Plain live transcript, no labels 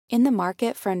In the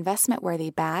market for investment-worthy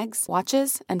bags,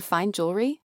 watches, and fine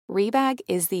jewelry, Rebag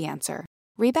is the answer.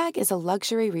 Rebag is a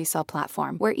luxury resale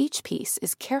platform where each piece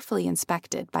is carefully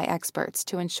inspected by experts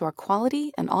to ensure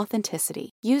quality and authenticity.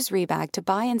 Use Rebag to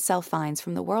buy and sell finds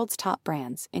from the world's top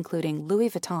brands, including Louis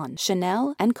Vuitton,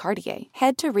 Chanel, and Cartier.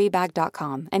 Head to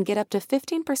Rebag.com and get up to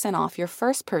 15% off your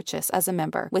first purchase as a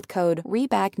member with code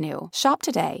REBAGNEW. Shop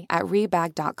today at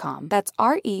Rebag.com. That's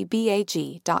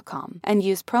REBAG.com. And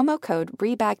use promo code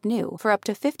REBAGNEW for up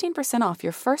to 15% off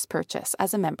your first purchase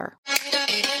as a member.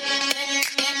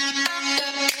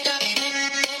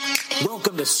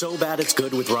 Welcome to So Bad It's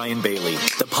Good with Ryan Bailey,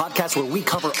 the podcast where we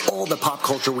cover all the pop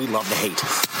culture we love to hate,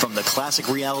 from the classic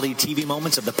reality TV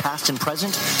moments of the past and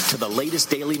present to the latest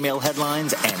Daily Mail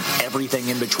headlines and everything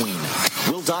in between.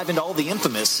 We'll dive into all the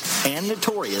infamous and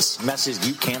notorious messes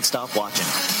you can't stop watching.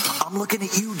 I'm looking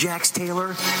at you, Jax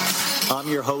Taylor. I'm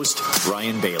your host,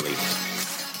 Ryan Bailey.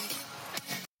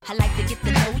 I like to get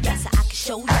to know ya so I can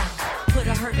show ya. Put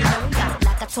a hurtin' on ya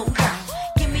like I told ya.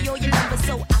 Give me all your numbers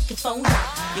so I can phone ya.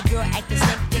 Your girl acting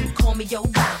sick, then call me yo.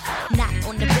 Not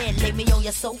on the bed, lay me on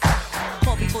your sofa.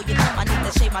 Call before you come, I need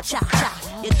to shave my cha-cha.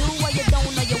 You do or you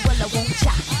don't, or you will or won't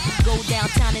cha. Go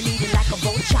downtown and eat it like a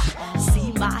vulture.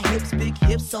 See my hips, big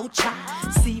hips, so cha.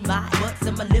 See my butts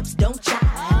and my lips, don't cha.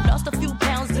 Lost a few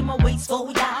pounds in my waist, oh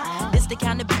yeah. This the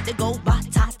kind of beat that go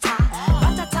ba-ta-ta.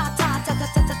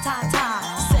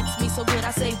 Ba-ta-ta-ta-ta-ta-ta-ta-ta. Sex me so good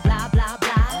I say blah, blah,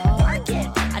 blah. Work it,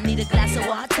 I need a glass of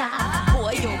water.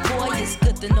 Boy, oh boy, it's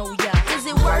good to know ya. Is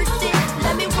it worth it?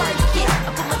 Let me work it.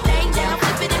 I put my thing down,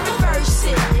 flip it and reverse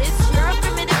it. It's your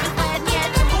primitive, it's bad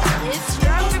yet. It's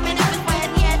your primitive, it's bad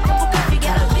yet. If you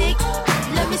got a big,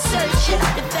 let me search it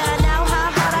to find out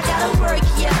how hard I gotta work,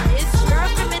 yeah. It's your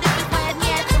primitive, it's bad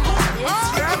yet. It's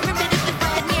your primitive, it's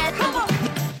bad yet. Come on.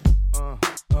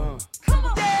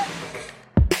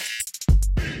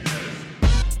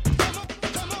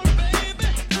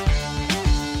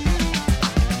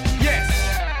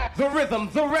 The rhythm,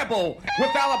 the rebel,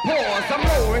 without a pause, I'm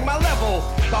lowering my level.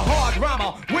 The hard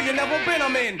drama, where you never been,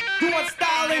 I'm in. Doing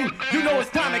styling, you know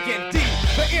it's time to get deep.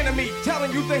 The enemy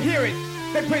telling you to hear it.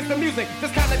 They praise the music,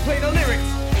 this time they play the lyrics.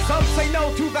 Some say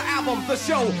no to the album, the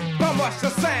show, bum rush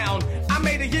the sound. I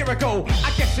made a year ago,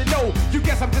 I guess you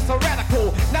guess I'm just a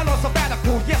radical. Not on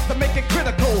sabbatical, yes, to make it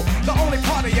critical. The only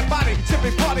part of your body should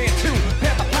be partying too.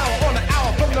 Pass the power on the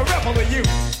hour from the rebel in you.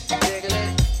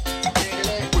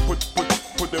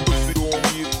 Put that pussy on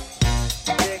me.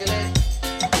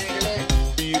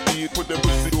 Put that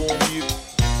pussy on me.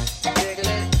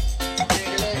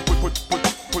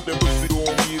 Put that pussy on me.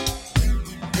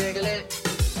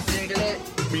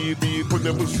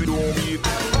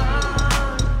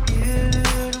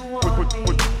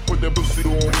 Put that pussy on me.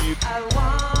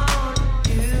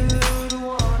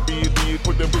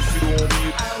 Put that pussy on me.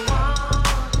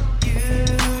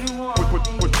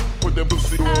 Put that pussy on me. Put that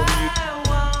pussy on me.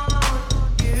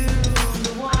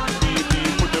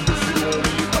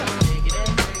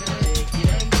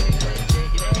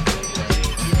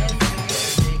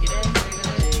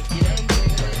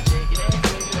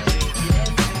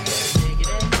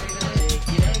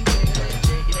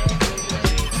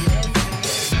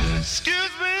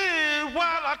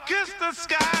 Kiss the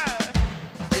sky.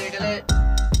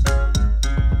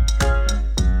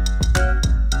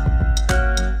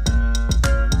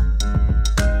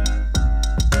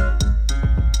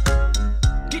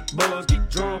 Get buzzed, get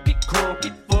drunk, get crunk,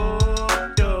 get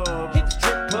fucked up. Hit the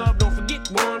strip club, don't forget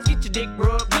once. Get your dick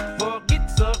rubbed, get fucked, get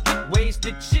sucked, get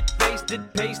wasted, shit faced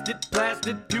it, pasted,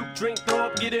 blasted, puke, drink, throw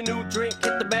up, get a new drink,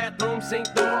 hit the bathroom, sink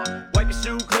the door, wipe your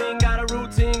shoe clean, got a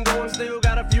routine going, still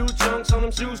got a few chunks on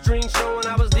them shoestrings showing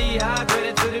I was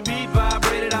dehydrated to the beat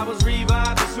vibrated, I was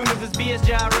revived as soon as this BS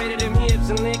gyrated them hips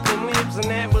and licked them lips and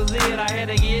that was it. I had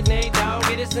to get Nate Dogg,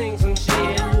 get to sing some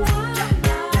shit.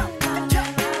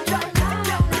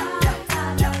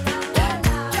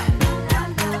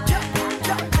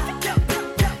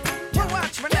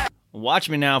 Watch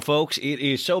me now, folks. It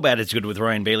is So Bad It's Good with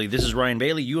Ryan Bailey. This is Ryan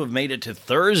Bailey. You have made it to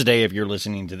Thursday if you're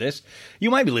listening to this.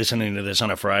 You might be listening to this on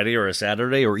a Friday or a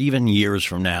Saturday or even years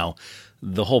from now.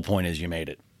 The whole point is you made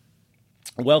it.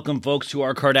 Welcome, folks, to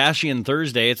our Kardashian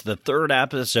Thursday. It's the third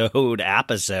episode.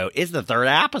 It's the third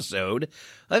episode.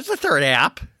 That's the third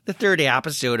The third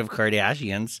episode of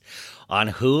Kardashians on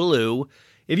Hulu.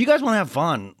 If you guys want to have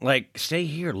fun, like, stay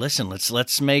here. Listen,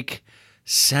 let's make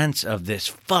sense of this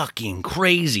fucking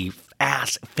crazy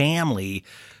ass family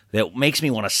that makes me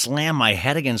want to slam my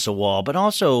head against a wall, but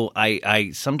also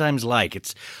I sometimes like.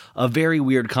 It's a very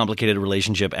weird, complicated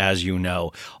relationship, as you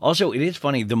know. Also, it is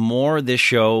funny, the more this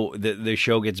show, the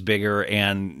show gets bigger,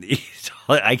 and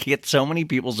I get so many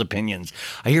people's opinions.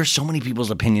 I hear so many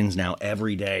people's opinions now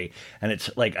every day, and it's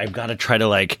like I've got to try to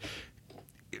like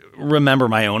remember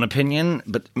my own opinion,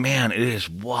 but man, it is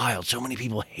wild. So many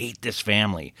people hate this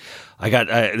family.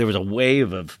 There was a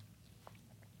wave of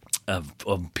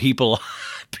people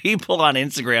on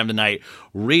Instagram tonight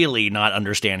really not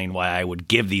understanding why I would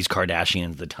give these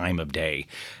Kardashians the time of day.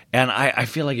 And I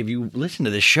feel like if you listen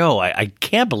to this show, I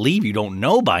can't believe you don't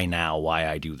know by now why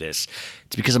I do this.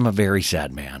 It's because I'm a very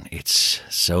sad man. It's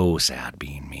so sad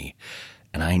being me.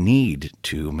 And I need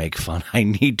to make fun. I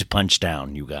need to punch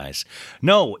down, you guys.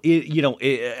 No,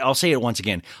 I'll say it once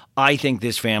again. I think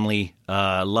this family,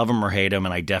 love them or hate them,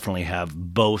 and I definitely have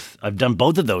both. I've done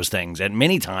both of those things at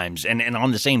many times, and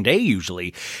on the same day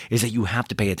usually, is that you have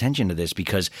to pay attention to this,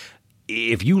 because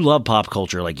if you love pop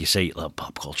culture like you say you love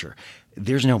pop culture,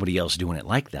 there's nobody else doing it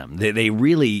like them. They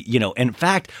really, in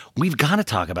fact, we've got to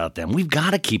talk about them. We've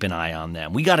got to keep an eye on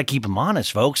them. We got to keep them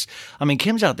honest, folks. I mean,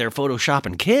 Kim's out there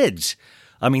photoshopping kids.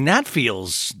 I mean, that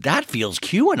feels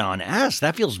QAnon-esque.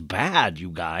 That feels bad,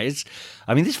 you guys.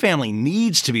 I mean, this family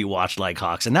needs to be watched like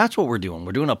hawks, and that's what we're doing.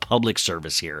 We're doing a public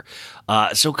service here.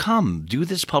 So come, do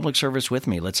this public service with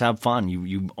me. Let's have fun.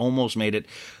 You almost made it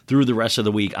through the rest of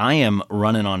the week. I am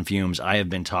running on fumes. I have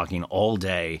been talking all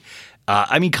day.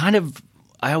 I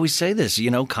always say this,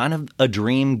 kind of a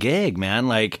dream gig, man.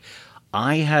 Like,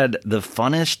 I had the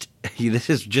funnest.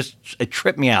 It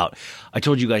tripped me out. I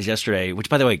told you guys yesterday, which,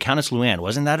 by the way, Countess Luann,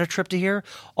 wasn't that a trip to hear?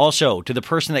 Also, to the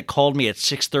person that called me at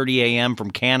 6:30 a.m. from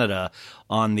Canada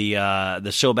on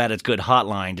the So Bad It's Good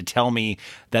hotline to tell me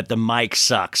that the mic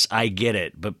sucks. I get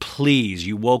it, but please,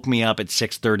 you woke me up at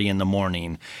 6:30 in the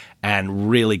morning and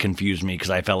really confused me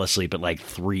because I fell asleep at like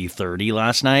 3:30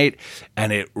 last night,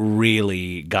 and it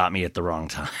really got me at the wrong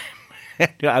time.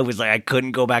 I was like, I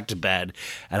couldn't go back to bed,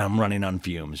 and I'm running on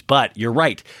fumes. But you're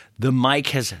right. The mic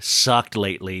has sucked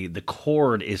lately. The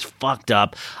cord is fucked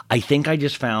up. I think I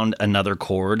just found another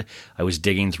cord. I was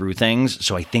digging through things,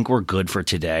 so I think we're good for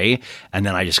today. And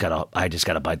then I just gotta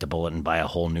bite the bullet and buy a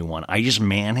whole new one. I just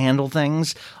manhandle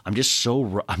things. I'm just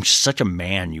such a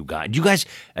man, you guys.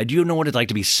 Do you know what it's like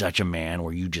to be such a man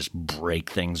where you just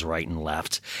break things right and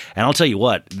left? And I'll tell you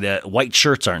what, the white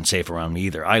shirts aren't safe around me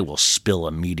either. I will spill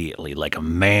immediately like a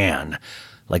man,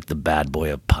 like the bad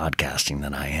boy of podcasting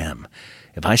that I am.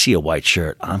 If I see a white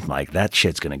shirt, I'm like, that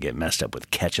shit's going to get messed up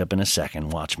with ketchup in a second.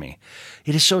 Watch me.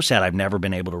 It is so sad. I've never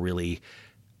been able to really,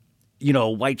 a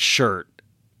white shirt,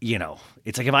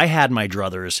 it's like if I had my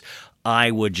druthers,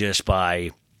 I would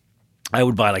buy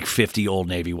like 50 Old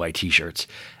Navy white t-shirts,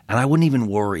 and I wouldn't even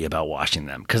worry about washing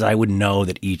them because I would know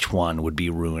that each one would be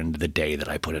ruined the day that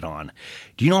I put it on.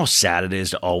 Do you know how sad it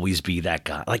is to always be that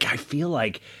guy? Like, I feel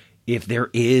like if there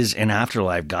is an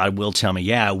afterlife, God will tell me,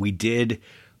 yeah, we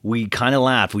kind of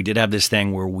laughed. We did have this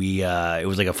thing where it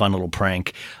was like a fun little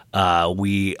prank.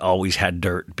 We always had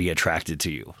dirt be attracted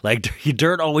to you. Like,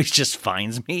 dirt always just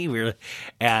finds me.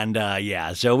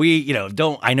 So we,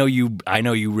 I know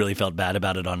you really felt bad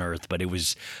about it on Earth, but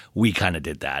we kind of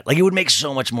did that. Like, it would make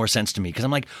so much more sense to me because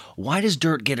I'm like, why does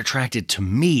dirt get attracted to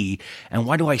me? And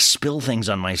why do I spill things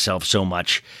on myself so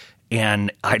much?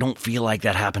 And I don't feel like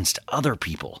that happens to other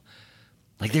people.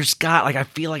 Like, I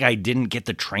feel like I didn't get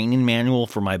the training manual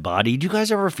for my body. Do you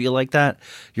guys ever feel like that?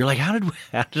 You're like, how did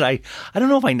I don't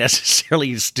know if I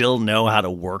necessarily still know how to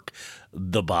work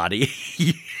the body.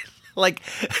 Like,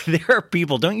 there are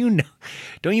people, don't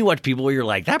you watch people where you're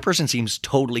like, that person seems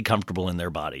totally comfortable in their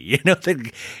body.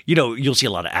 You'll see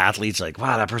a lot of athletes like,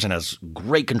 wow, that person has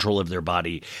great control of their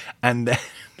body. And then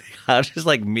I was just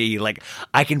like me, like,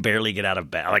 I can barely get out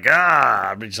of bed. Like,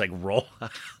 I'm just like roll.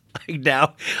 When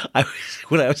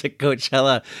I was at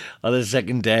Coachella on the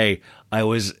second day, I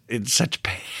was in such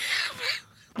pain.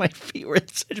 My feet were in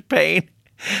such pain.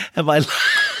 And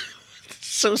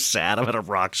so sad. I'm at a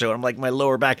rock show. And I'm like, my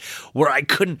lower back, where I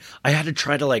had to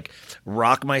try to like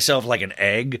rock myself like an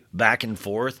egg back and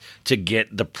forth to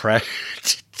get the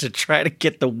to try to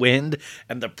get the wind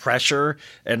and the pressure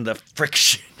and the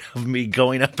friction of me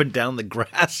going up and down the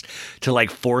grass to like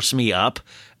force me up.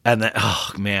 And then,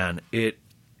 oh man, and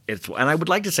I would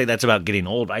like to say that's about getting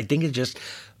old, but I think it's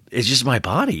just my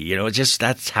body,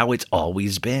 that's how it's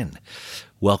always been.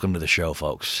 Welcome to the show,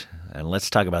 folks. And let's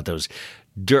talk about those.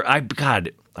 I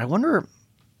wonder,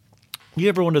 you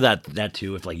ever wonder that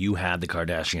too, if like you had the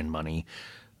Kardashian money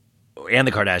and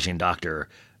the Kardashian doctor,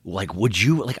 like, would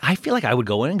you, like, I feel like I would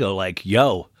go in and go like,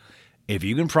 yo, if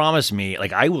you can promise me,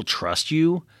 like, I will trust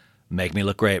you make me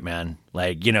look great, man.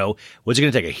 Like, you know, what's it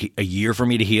going to take, a year for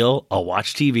me to heal? I'll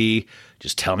watch TV.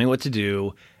 Just tell me what to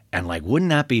do. And like, wouldn't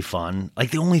that be fun?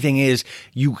 Like, the only thing is,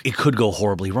 it could go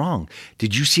horribly wrong.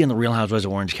 Did you see on the Real Housewives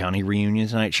of Orange County reunion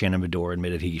tonight, Shannon Bedore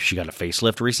admitted she got a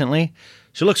facelift recently?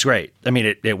 She looks great. I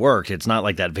mean, it worked. It's not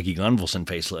like that Vicki Gunvalson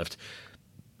facelift.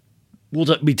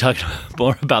 We'll be talking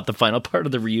more about the final part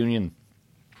of the reunion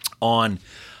we'll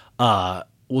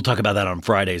talk about that on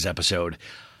Friday's episode.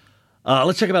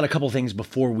 Let's talk about a couple things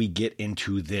before we get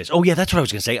into this. Oh, yeah, that's what I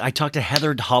was going to say. I talked to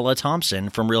Heather Holla Thompson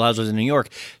from Real Housewives of New York.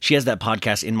 She has that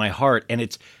podcast, In My Heart, and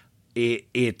it's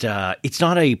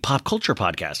not a pop culture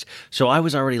podcast. So I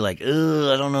was already like, I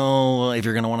don't know if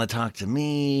you're going to want to talk to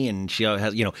me. And she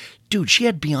has, you know, dude, she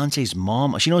had Beyonce's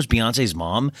mom. She knows Beyonce's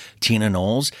mom, Tina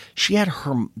Knowles. She had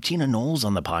Tina Knowles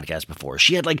on the podcast before.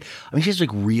 She had she has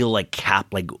like real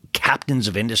captains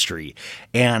of industry.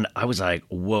 And I was like,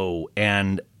 whoa.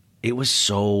 And it was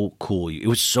so cool. It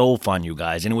was so fun, you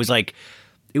guys. And it was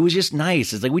just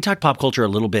nice. It's like we talk pop culture a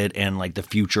little bit and like the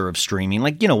future of streaming,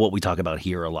 like, you know, what we talk about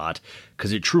here a lot,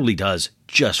 because it truly does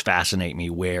just fascinate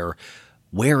me where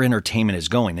entertainment is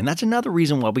going. And that's another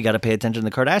reason why we got to pay attention to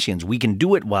the Kardashians. We can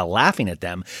do it while laughing at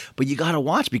them, but you got to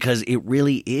watch because it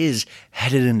really is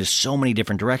headed into so many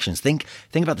different directions. Think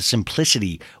about the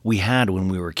simplicity we had when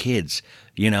we were kids.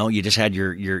 You know, you just had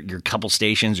your couple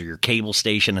stations or your cable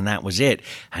station and that was it.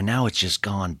 And now it's just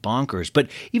gone bonkers. But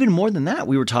even more than that,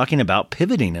 we were talking about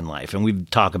pivoting in life. And we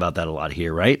talk about that a lot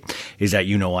here, right? Is that,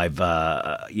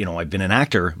 I've been an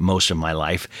actor most of my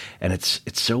life. And it's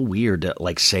so weird to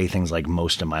like say things like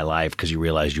most of my life because you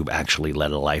realize you've actually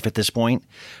led a life at this point.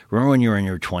 Remember when you were in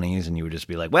your 20s and you would just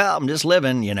be like, well, I'm just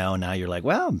living, you know, and now you're like,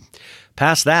 well,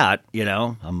 past that, you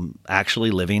know, I'm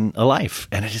actually living a life.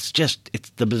 And it's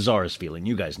the bizarrest feeling.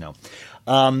 You guys know.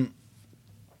 But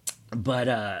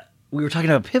we were talking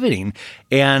about pivoting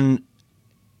and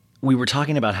we were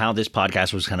talking about how this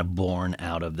podcast was kind of born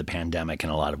out of the pandemic in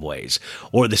a lot of ways,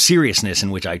 or the seriousness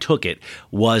in which I took it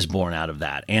was born out of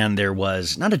that. And there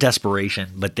was not a desperation,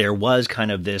 but there was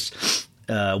kind of this,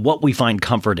 what we find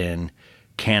comfort in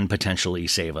can potentially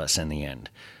save us in the end.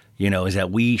 You know, is that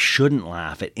we shouldn't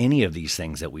laugh at any of these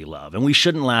things that we love. And we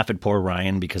shouldn't laugh at poor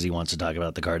Ryan because he wants to talk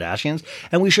about the Kardashians.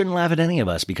 And we shouldn't laugh at any of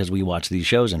us because we watch these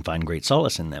shows and find great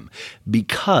solace in them.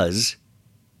 Because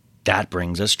that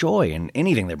brings us joy. And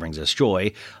anything that brings us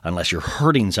joy, unless you're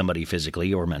hurting somebody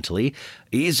physically or mentally,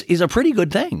 is a pretty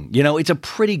good thing. You know, it's a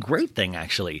pretty great thing,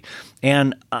 actually.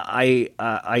 And I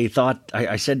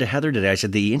said to Heather today, I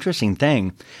said, the interesting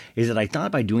thing is that I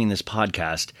thought by doing this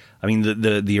podcast, I mean,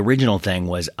 the original thing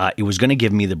was it was going to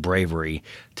give me the bravery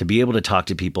to be able to talk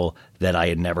to people that I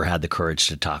had never had the courage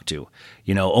to talk to.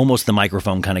 You know, almost the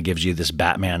microphone kind of gives you this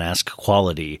Batman-esque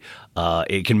quality.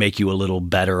 It can make you a little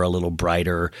better, a little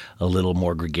brighter, a little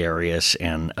more gregarious,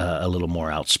 and a little more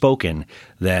outspoken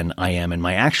than I am in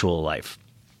my actual life.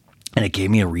 And it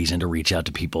gave me a reason to reach out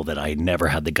to people that I never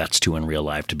had the guts to in real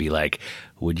life to be like,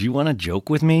 would you want to joke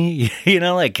with me? You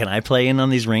know, like, can I play in on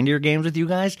these reindeer games with you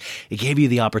guys? It gave you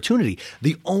the opportunity.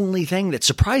 The only thing that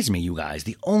surprised me, you guys,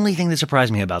 the only thing that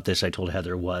surprised me about this, I told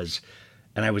Heather, was,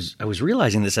 and I was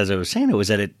realizing this as I was saying it, was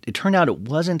that it turned out it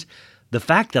wasn't the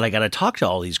fact that I got to talk to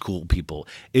all these cool people.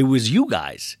 It was you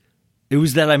guys. It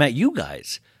was that I met you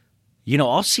guys. You know,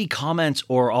 I'll see comments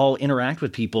or I'll interact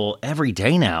with people every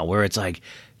day now where it's like,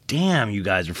 damn, you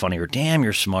guys are funny, or damn,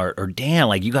 you're smart, or damn,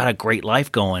 like you got a great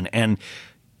life going. And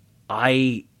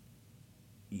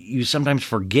you sometimes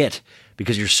forget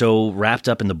because you're so wrapped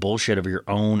up in the bullshit of your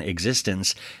own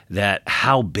existence that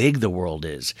how big the world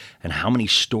is and how many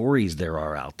stories there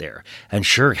are out there. And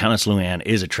sure, Countess Luann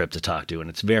is a trip to talk to and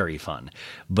it's very fun,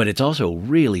 but it's also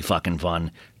really fucking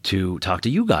fun to talk to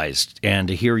you guys and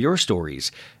to hear your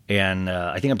stories. And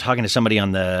I think I'm talking to somebody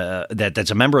on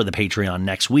that's a member of the Patreon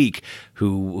next week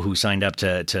who signed up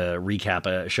to recap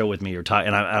a show with me or talk.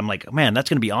 And I'm like, man, that's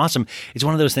going to be awesome. It's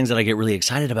one of those things that I get really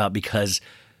excited about because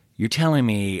you're telling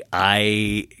me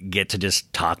I get to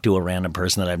just talk to a random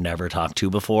person that I've never talked to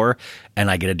before,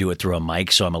 and I get to do it through a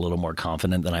mic, so I'm a little more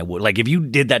confident than I would. Like, if you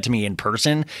did that to me in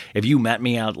person, if you met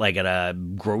me out, like, at a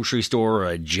grocery store or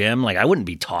a gym, like, I wouldn't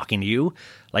be talking to you.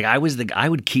 Like, I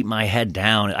would keep my head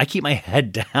down. I keep my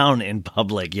head down in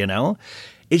public, you know?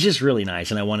 It's just really nice,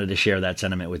 and I wanted to share that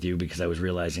sentiment with you because I was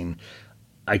realizing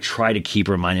I try to keep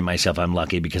reminding myself I'm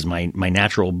lucky because my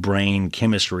natural brain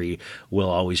chemistry will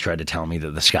always try to tell me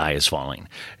that the sky is falling.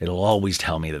 It'll always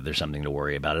tell me that there's something to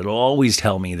worry about. It'll always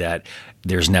tell me that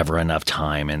there's never enough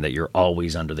time and that you're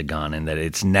always under the gun and that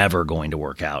it's never going to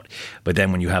work out. But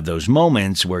then when you have those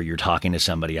moments where you're talking to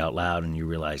somebody out loud and you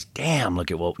realize, damn,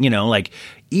 look at what, like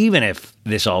even if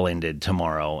this all ended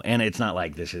tomorrow, and it's not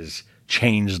like this is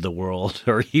changed the world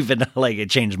or even like it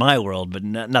changed my world, but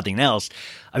nothing else.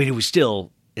 I mean, it's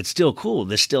still cool.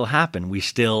 This still happened. We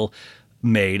still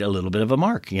made a little bit of a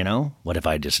mark, What if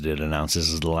I just did announce this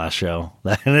is the last show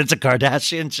and it's a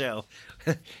Kardashian show?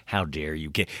 How dare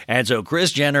you? And so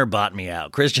Kris Jenner bought me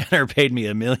out. Kris Jenner paid me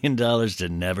 $1 million to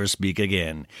never speak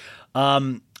again.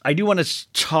 I do want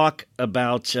to talk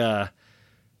about 2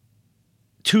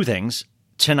 things.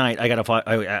 Tonight, I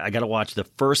gotta watch the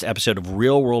first episode of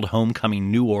Real World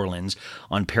Homecoming New Orleans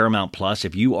on Paramount Plus.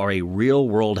 If you are a Real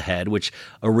World head, which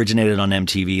originated on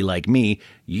MTV like me,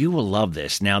 you will love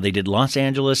this. Now, they did Los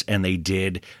Angeles and they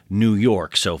did New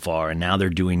York so far, and now they're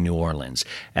doing New Orleans.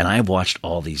 And I've watched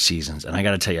all these seasons, and I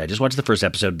gotta tell you, I just watched the first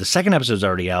episode. The second episode's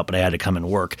already out, but I had to come and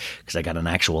work because I got an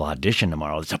actual audition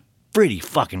tomorrow. It's a pretty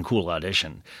fucking cool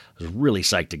audition. I was really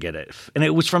psyched to get it. And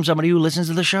it was from somebody who listens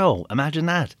to the show. Imagine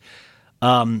that.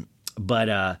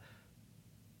 But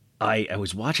I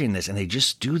was watching this and they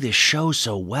just do this show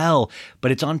so well, but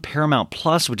it's on Paramount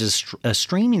Plus, which is a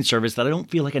streaming service that I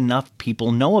don't feel like enough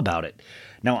people know about it.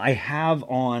 Now I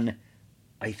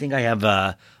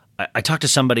talked to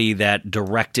somebody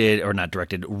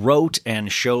that wrote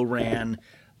and show ran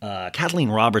Kathleen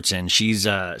Robertson.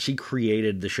 She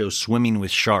created the show Swimming with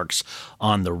Sharks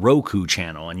on the Roku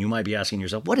channel. And you might be asking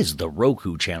yourself, what is the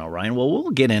Roku channel, Ryan? Well,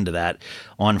 we'll get into that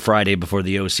on Friday before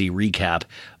the OC recap.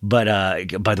 But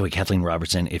by the way, Kathleen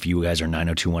Robertson, if you guys are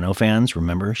 90210 fans,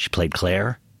 remember she played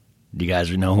Claire. Do you guys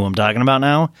know who I'm talking about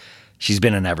now? She's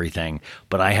been in everything,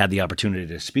 but I had the opportunity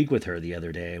to speak with her the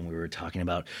other day, and we were talking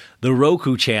about the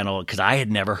Roku channel because I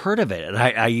had never heard of it. And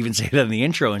I even say that in the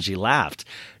intro, and she laughed,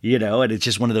 and it's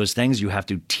just one of those things you have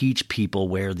to teach people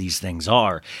where these things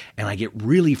are. And I get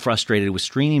really frustrated with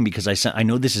streaming because I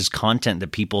know this is content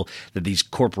that these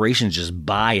corporations just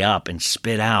buy up and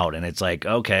spit out. And it's like,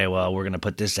 okay, well, we're going to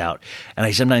put this out. And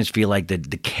I sometimes feel like the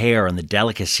care and the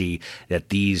delicacy that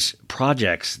these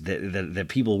projects that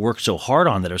people work so hard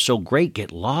on that are so great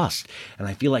get lost. And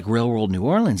I feel like Real World New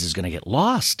Orleans is going to get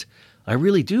lost. I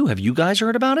really do. Have you guys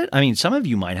heard about it? I mean, some of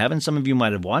you might have, and some of you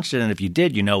might have watched it. And if you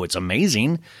did, it's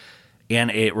amazing.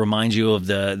 And it reminds you of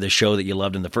the show that you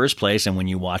loved in the first place. And when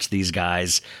you watch these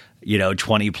guys,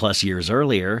 20 plus years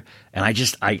earlier, and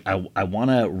I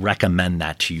want to recommend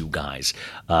that to you guys.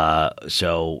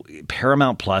 So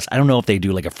Paramount Plus, I don't know if they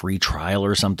do like a free trial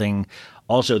or something.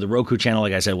 Also, the Roku channel,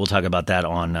 like I said, we'll talk about that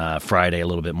on Friday a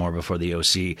little bit more before the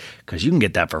OC, because you can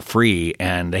get that for free,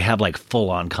 and they have like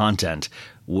full-on content,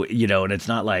 and it's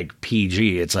not like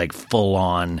PG. It's like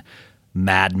full-on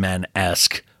Mad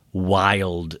Men-esque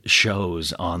wild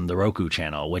shows on the Roku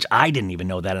channel, which I didn't even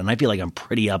know that, and I feel like I'm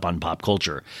pretty up on pop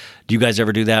culture. Do you guys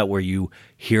ever do that where you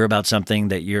hear about something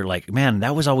that you're like, man,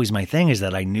 that was always my thing, is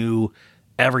that I knew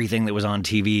everything that was on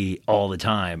TV all the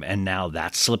time, and now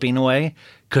that's slipping away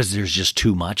because there's just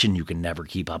too much and you can never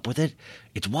keep up with it?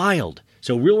 It's wild.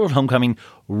 So Real World Homecoming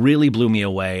really blew me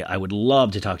away. I would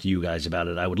love to talk to you guys about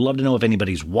it. I would love to know if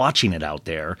anybody's watching it out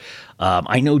there.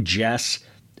 I know Jess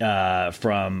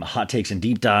from Hot Takes and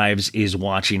Deep Dives is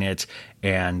watching it,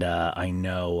 and I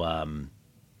know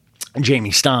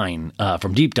Jamie Stein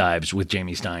from Deep Dives with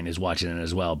Jamie Stein is watching it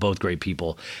as well. Both great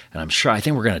people, and I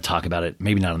think we're going to talk about it,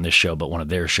 maybe not on this show, but one of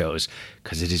their shows,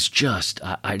 because it is just,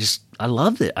 I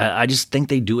love it. I just think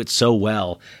they do it so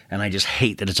well, and I just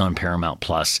hate that it's on Paramount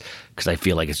Plus because I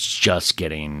feel like it's just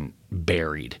getting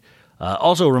buried.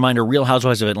 Also, a reminder, Real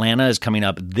Housewives of Atlanta is coming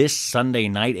up this Sunday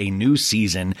night, a new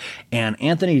season. And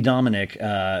Anthony Dominic,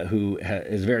 who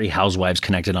is very Housewives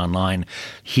connected online,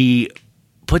 he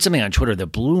put something on Twitter that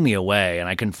blew me away, and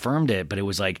I confirmed it, but it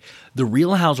was like the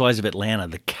Real Housewives of Atlanta,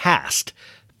 the cast,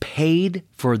 paid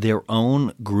for their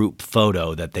own group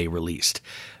photo that they released.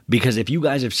 Because if you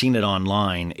guys have seen it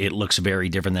online, it looks very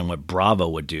different than what Bravo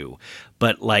would do.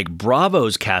 But like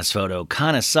Bravo's cast photo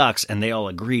kind of sucks, and they all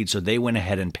agreed, so they went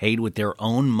ahead and paid with their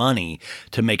own money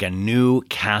to make a new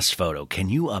cast photo. Can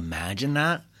you imagine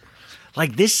that?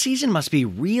 Like, this season must be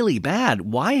really bad.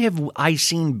 Why have I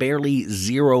seen barely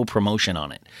zero promotion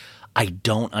on it? I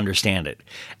don't understand it.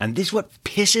 And this is what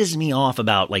pisses me off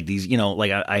about like these,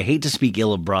 I hate to speak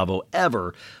ill of Bravo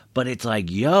ever, but it's like,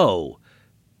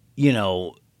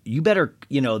 you better,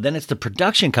 then it's the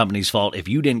production company's fault if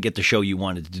you didn't get the show you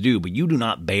wanted to do, but you do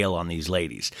not bail on these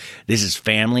ladies. This is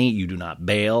family. You do not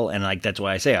bail. And like, that's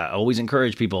why I say, I always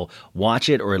encourage people, watch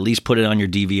it or at least put it on your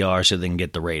DVR so they can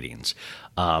get the ratings.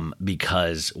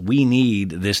 Because we need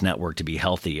this network to be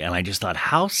healthy. And I just thought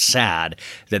how sad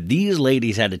that these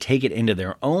ladies had to take it into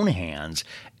their own hands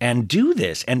and do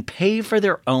this and pay for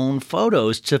their own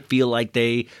photos to feel like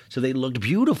they looked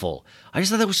beautiful. I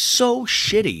just thought that was so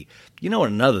shitty. You know what?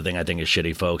 Another thing I think is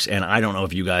shitty, folks, and I don't know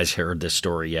if you guys heard this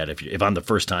story yet. If I'm the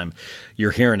first time you're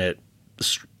hearing it,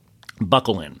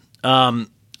 buckle in.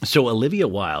 So Olivia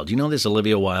Wilde, you know this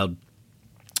Olivia Wilde?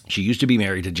 She used to be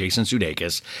married to Jason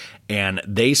Sudeikis, and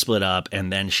they split up,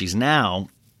 and then she's now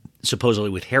supposedly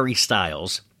with Harry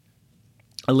Styles.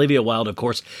 Olivia Wilde, of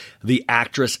course, the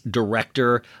actress,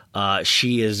 director.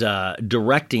 She is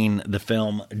directing the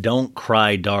film Don't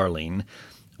Cry, Darling,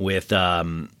 with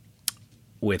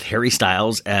Harry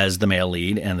Styles as the male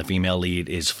lead, and the female lead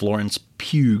is Florence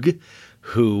Pugh,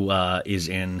 who is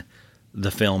in the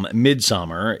film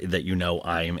Midsommar that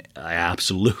I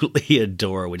absolutely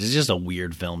adore, which is just a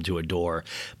weird film to adore.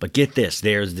 But get this,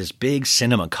 there's this big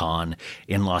CinemaCon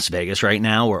in Las Vegas right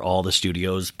now where all the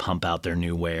studios pump out their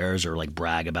new wares or like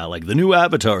brag about like the new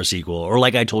Avatar sequel, or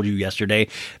like I told you yesterday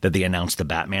that they announced the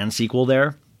Batman sequel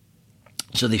there.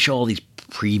 So they show all these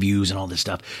previews and all this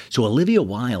stuff. So Olivia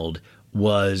Wilde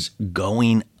was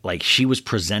going, like, she was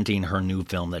presenting her new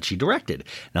film that she directed.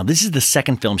 Now, this is the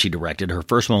second film she directed. Her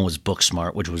first one was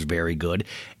Booksmart, which was very good.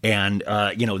 And,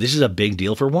 this is a big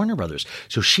deal for Warner Brothers.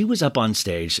 So she was up on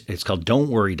stage. It's called Don't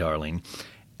Worry, Darling,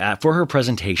 for her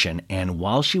presentation. And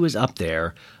while she was up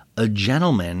there, a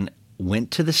gentleman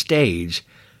went to the stage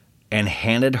and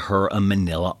handed her a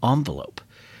manila envelope.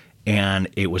 And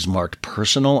it was marked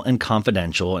personal and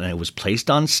confidential, and it was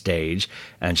placed on stage.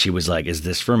 And she was like, "Is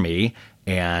this for me?"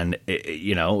 And,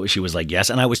 she was like, "Yes."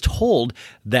 And I was told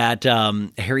that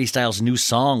Harry Styles' new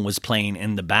song was playing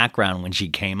in the background when she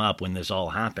came up, when this all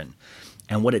happened.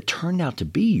 And what it turned out to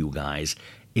be, you guys,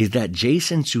 is that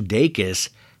Jason Sudeikis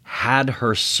had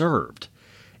her served.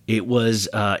 It was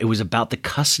about the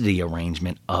custody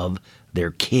arrangement of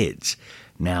their kids.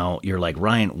 Now, you're like,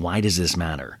 Ryan, why does this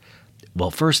matter? Well,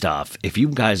 first off, if you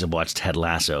guys have watched Ted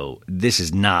Lasso, this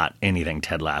is not anything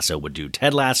Ted Lasso would do.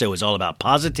 Ted Lasso is all about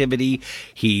positivity.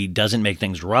 He doesn't make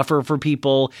things rougher for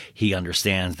people. He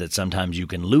understands that sometimes you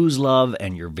can lose love,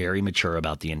 and you're very mature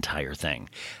about the entire thing.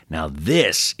 Now,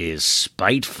 this is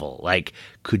spiteful. Like,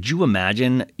 could you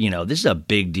imagine, this is a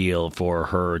big deal for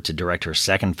her to direct her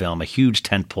second film, a huge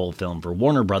tentpole film for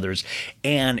Warner Brothers,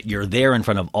 and you're there in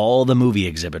front of all the movie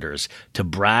exhibitors to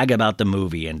brag about the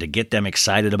movie and to get them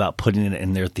excited about putting it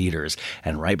in their theaters.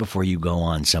 And right before you go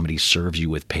on, somebody serves you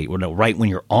with paper. No, right when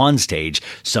you're on stage,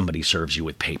 somebody serves you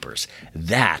with papers.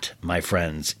 That, my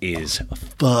friends, is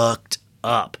fucked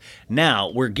up.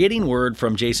 Now, we're getting word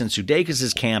from Jason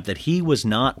Sudeikis' camp that he was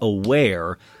not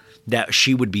aware that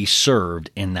she would be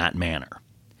served in that manner.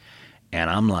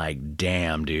 And I'm like,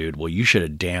 damn, dude, well, you should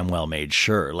have damn well made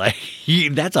sure. Like,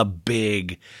 that's a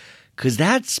big, because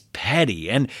that's petty.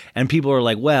 And people are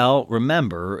like, well,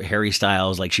 remember, Harry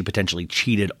Styles, like, she potentially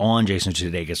cheated on Jason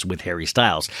Sudeikis with Harry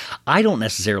Styles. I don't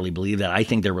necessarily believe that. I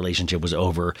think their relationship was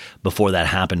over before that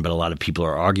happened, but a lot of people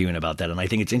are arguing about that. And I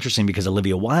think it's interesting because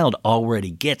Olivia Wilde already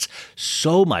gets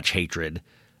so much hatred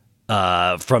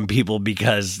from people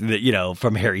because,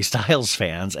 from Harry Styles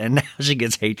fans, and now she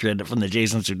gets hatred from the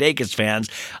Jason Sudeikis fans.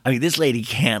 I mean, this lady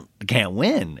can't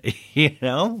win,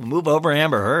 move over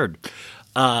Amber Heard.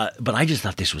 But I just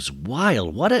thought this was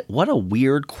wild. What a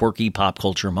weird, quirky pop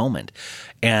culture moment.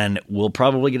 And we'll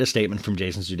probably get a statement from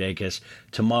Jason Sudeikis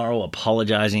tomorrow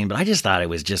apologizing, but I just thought it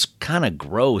was just kind of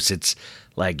gross. It's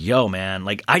like, yo, man,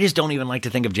 like, I just don't even like to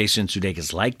think of Jason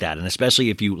Sudeikis like that. And especially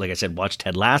if you, like I said, watch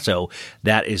Ted Lasso,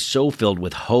 that is so filled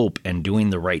with hope and doing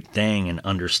the right thing and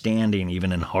understanding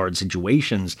even in hard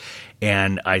situations.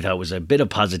 And I thought it was a bit of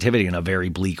positivity in a very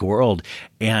bleak world.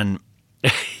 And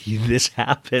this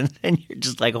happened, and you're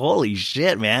just like, holy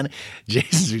shit, man.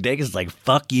 Jason Sudeikis is like,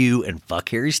 fuck you and fuck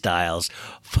Harry Styles,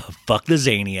 fuck the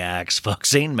Zaniacs, fuck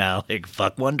Zayn Malik,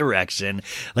 fuck One Direction.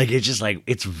 Like, it's just like,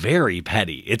 it's very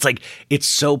petty. It's like, it's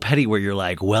so petty where you're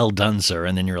like, well done, sir.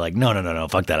 And then you're like, no,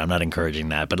 fuck that. I'm not encouraging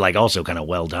that. But like, also kind of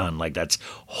well done. Like, that's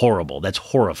horrible. That's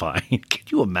horrifying. Can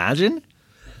you imagine?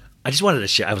 I just wanted to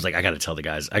share. I was like, I got to tell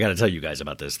you guys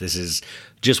about this. This is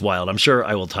just wild. I'm sure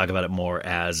I will talk about it more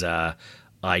as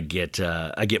I get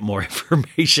more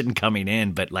information coming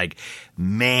in. But like,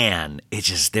 man, it's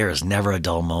just, there is never a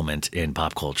dull moment in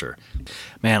pop culture.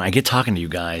 Man, I get talking to you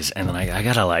guys, and then I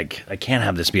gotta, like, I can't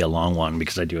have this be a long one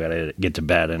because I do gotta get to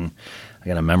bed, and I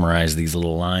got to memorize these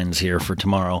little lines here for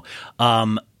tomorrow.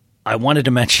 I wanted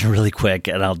to mention really quick,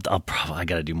 and I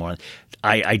got to do more.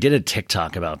 I did a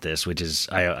TikTok about this, which is,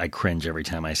 I cringe every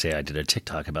time I say I did a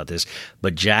TikTok about this,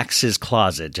 but Jax's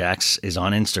Closet. Jax is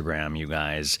on Instagram, you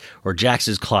guys, or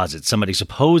Jax's Closet. Somebody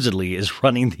supposedly is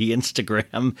running the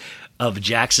Instagram of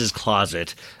Jax's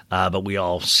Closet, but we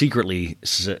all secretly,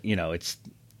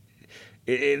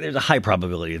 there's a high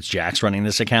probability it's Jax running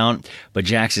this account, but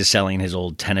Jax is selling his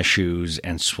old tennis shoes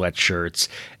and sweatshirts,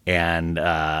 and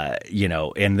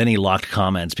and then he locked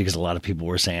comments because a lot of people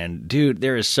were saying, dude,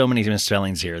 there is so many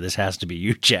misspellings here, this has to be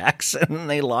you, Jax. And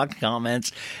they locked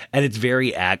comments, and it's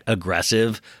very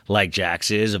aggressive, like Jax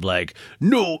is, of like,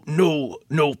 no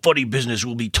funny business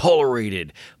will be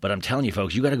tolerated. But I'm telling you,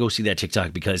 folks, you got to go see that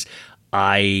TikTok, because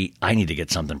I need to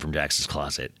get something from Jax's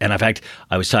Closet. And in fact,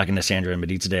 I was talking to Sandra and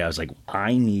Medina today. I was like,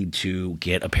 I need to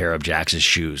get a pair of Jax's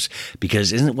shoes,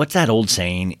 because what's that old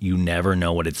saying? You never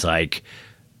know what it's like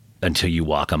until you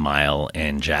walk a mile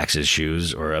in Jax's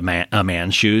shoes, or a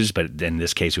man's shoes. But in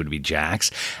this case, it would be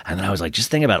Jax. And then I was like, just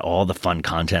think about all the fun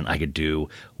content I could do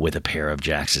with a pair of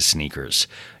Jax's sneakers,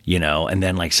 and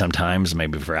then like sometimes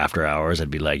maybe for after hours,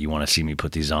 I'd be like, you want to see me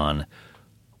put these on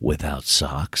without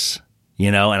socks?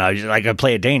 And I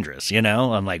play it dangerous,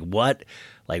 I'm like, what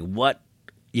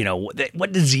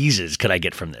diseases could I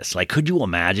get from this? Like, could you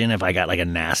imagine if I got like a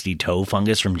nasty toe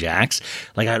fungus from Jax?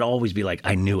 Like, I'd always be like,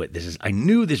 I knew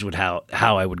this would how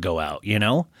I would go out,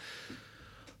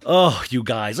 Oh, you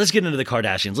guys, let's get into the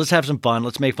Kardashians. Let's have some fun.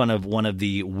 Let's make fun of one of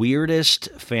the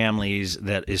weirdest families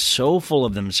that is so full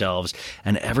of themselves,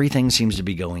 and everything seems to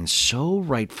be going so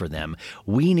right for them.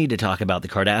 We need to talk about the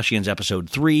Kardashians episode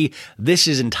 3. This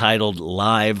is entitled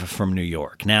Live from New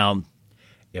York. Now,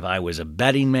 if I was a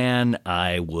betting man,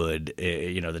 I would,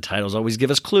 the titles always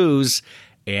give us clues.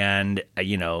 And,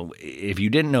 if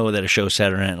you didn't know that a show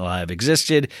Saturday Night Live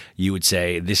existed, you would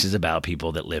say this is about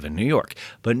people that live in New York.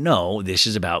 But no, this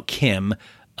is about Kim,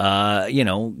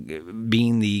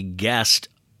 being the guest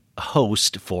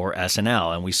host for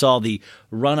SNL. And we saw the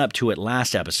run up to it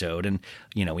last episode. And,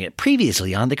 we had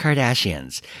previously on the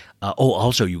Kardashians.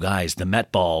 Also, you guys, the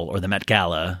Met Ball, or the Met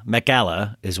Gala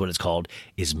is what it's called,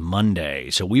 is Monday.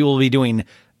 So we will be doing,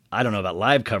 I don't know about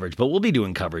live coverage, but we'll be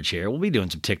doing coverage here. We'll be doing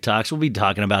some TikToks. We'll be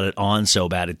talking about it on So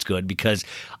Bad It's Good, because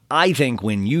I think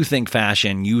when you think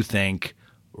fashion, you think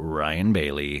Ryan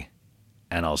Bailey,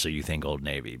 and also you think Old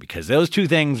Navy, because those two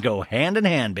things go hand in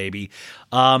hand, baby.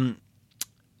 Also,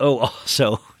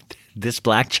 this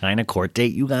Black Chyna court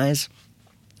date, you guys.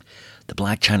 The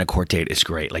Black Chyna court date is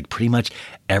great. Like, pretty much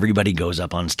everybody goes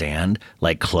up on stand,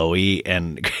 like Chloe,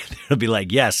 and it'll be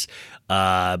like, yes,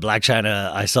 Black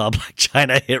Chyna, I saw Black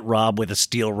Chyna hit Rob with a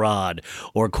steel rod.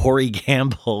 Or Corey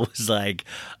Gamble was like,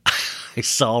 I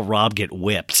saw Rob get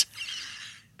whipped.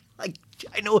 Like,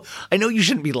 I know you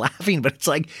shouldn't be laughing, but it's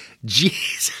like,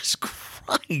 Jesus Christ.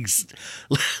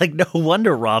 Like, no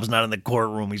wonder Rob's not in the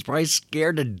courtroom. He's probably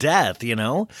scared to death,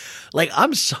 Like,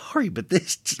 I'm sorry, but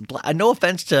this, no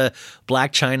offense to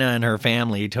Black Chyna and her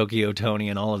family, Tokyo Tony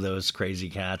and all of those crazy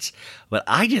cats, but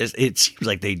it seems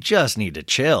like they just need to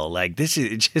chill. Like,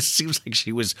 it just seems like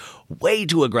she was way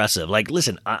too aggressive. Like,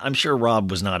 listen, I'm sure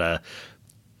Rob was not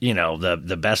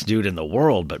the best dude in the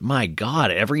world, but my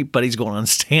God, everybody's going on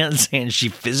stand saying she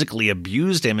physically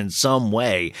abused him in some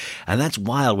way. And that's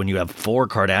wild when you have 4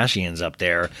 Kardashians up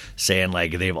there saying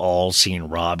like they've all seen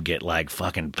Rob get like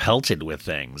fucking pelted with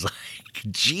things. Like,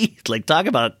 geez, like talk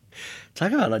about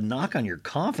a knock on your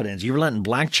confidence. You were letting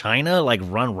Black Chyna like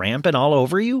run rampant all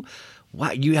over you.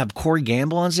 Wow, you have Corey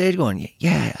Gamble on stage going,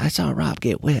 yeah, I saw Rob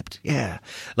get whipped. Yeah.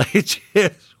 Like, it's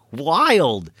just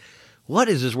wild. What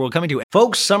is this world coming to?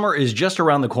 Folks, summer is just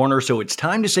around the corner, so it's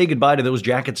time to say goodbye to those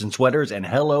jackets and sweaters and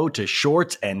hello to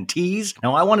shorts and tees.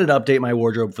 Now, I wanted to update my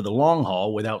wardrobe for the long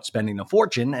haul without spending a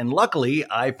fortune, and luckily,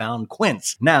 I found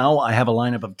Quince. Now, I have a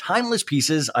lineup of timeless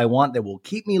pieces I want that will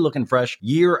keep me looking fresh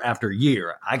year after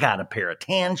year. I got a pair of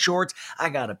tan shorts. I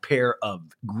got a pair of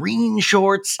green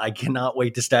shorts. I cannot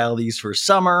wait to style these for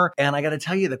summer, and I gotta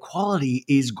tell you, the quality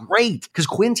is great, because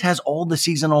Quince has all the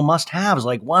seasonal must-haves,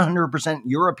 like 100%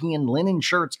 European linen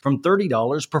shirts from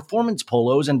 $30, performance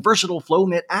polos, and versatile flow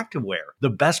knit activewear.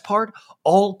 The best part?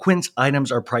 All Quince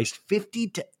items are priced 50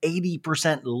 to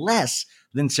 80% less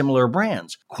than similar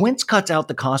brands. Quince cuts out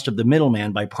the cost of the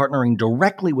middleman by partnering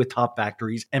directly with top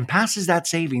factories and passes that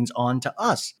savings on to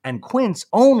us. And Quince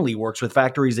only works with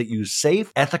factories that use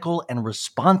safe, ethical, and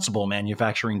responsible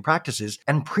manufacturing practices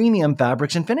and premium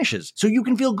fabrics and finishes, so you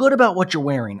can feel good about what you're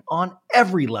wearing on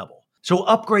every level. So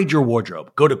upgrade your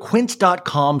wardrobe. Go to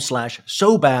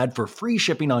quince.com/sobad for free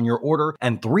shipping on your order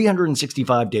and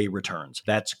 365-day returns.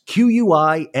 That's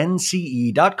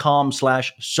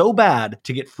QUINCE.com/sobad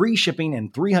to get free shipping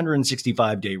and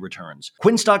 365-day returns.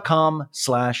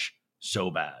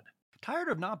 Quince.com/sobad. Tired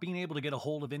of not being able to get a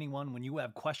hold of anyone when you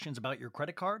have questions about your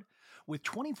credit card? With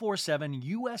 24/7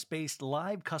 US-based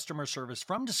live customer service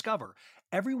from Discover,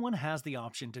 everyone has the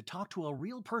option to talk to a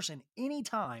real person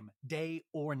anytime, day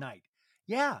or night.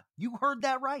 Yeah, you heard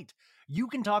that right. You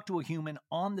can talk to a human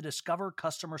on the Discover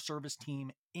customer service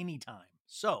team anytime.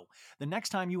 So, the next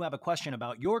time you have a question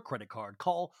about your credit card,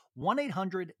 call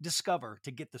 1-800-DISCOVER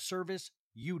to get the service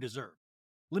you deserve.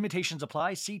 Limitations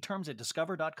apply. See terms at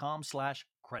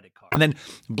discover.com/credit card. And then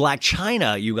Black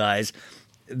Chyna, you guys,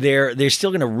 they're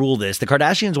still going to rule this. The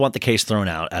Kardashians want the case thrown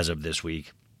out as of this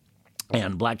week.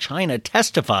 And Black Chyna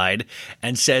testified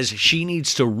and says she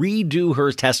needs to redo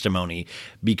her testimony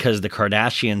because the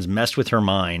Kardashians messed with her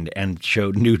mind and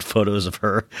showed nude photos of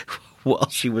her while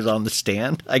she was on the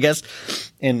stand, I guess,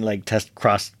 in like test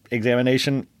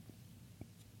cross-examination.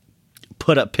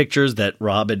 Put up pictures that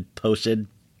Rob had posted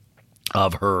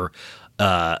of her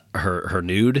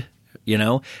nude, you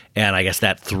know, and I guess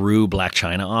that threw Black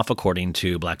Chyna off, according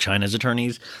to Black Chyna's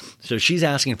attorneys. So she's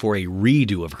asking for a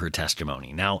redo of her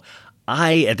testimony. Now,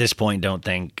 I, at this point, don't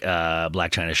think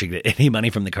Black Chyna should get any money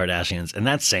from the Kardashians, and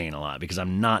that's saying a lot because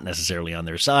I'm not necessarily on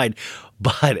their side.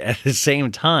 But at the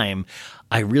same time,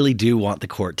 I really do want the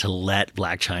court to let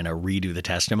Black Chyna redo the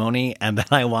testimony, and then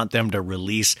I want them to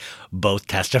release both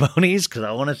testimonies because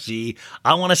I want to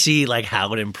see like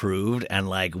how it improved and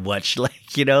like what,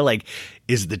 like, you know, like,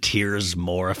 is the tears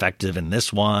more effective in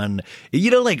this one?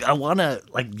 You know, like I want to,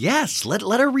 like, yes, let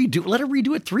her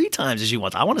redo it 3 times as she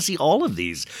wants. I want to see all of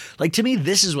these. Like, to me,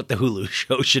 this is what the Hulu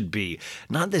show should be,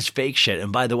 not this fake shit.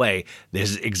 And by the way,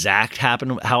 this exact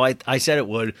happened how I said it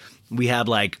would. We have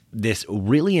like this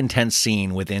really intense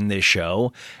scene within this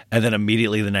show, and then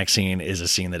immediately the next scene is a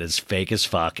scene that is fake as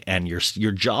fuck, and your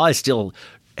jaw is still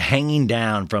hanging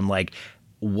down from like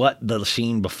what the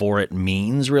scene before it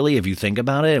means, really, if you think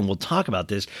about it. And we'll talk about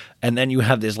this. And then you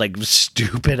have this like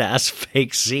stupid ass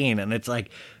fake scene, and it's like,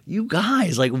 you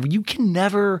guys, like, you can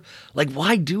never, like,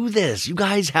 why do this? You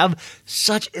guys have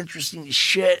such interesting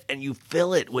shit, and you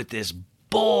fill it with this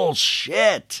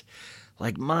bullshit.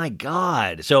 Like, my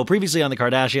God. So previously on the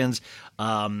Kardashians,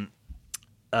 I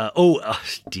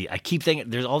keep thinking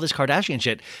there's all this Kardashian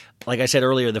shit. Like I said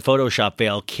earlier, the Photoshop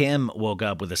fail, Kim woke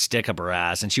up with a stick up her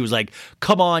ass and she was like,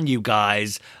 come on, you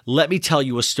guys, let me tell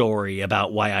you a story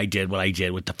about why I did what I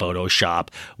did with the Photoshop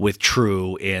with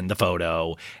True in the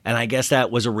photo. And I guess that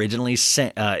was originally,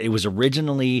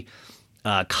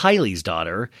 Kylie's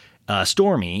daughter,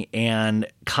 Stormy, and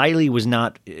Kylie was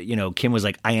not, you know, Kim was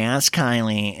like, I asked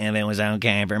Kylie if it was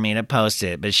okay for me to post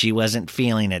it, but she wasn't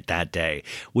feeling it that day,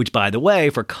 which, by the way,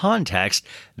 for context,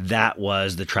 that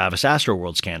was the Travis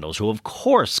Astroworld scandal. So, of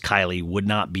course, Kylie would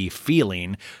not be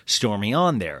feeling Stormy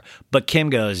on there. But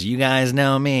Kim goes, you guys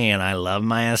know me, and I love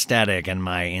my aesthetic and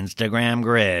my Instagram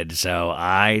grid, so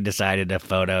I decided to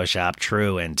Photoshop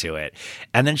True into it.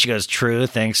 And then she goes, True,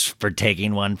 thanks for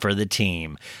taking one for the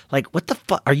team. Like, what the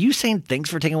fuck? Are you saying thanks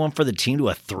for taking one for the team to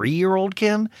a 3-year-old,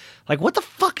 Kim? Like, what the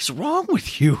fuck is wrong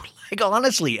with you? Like,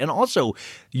 honestly. And also,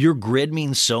 your grid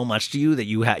means so much to you that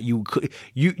you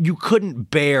couldn't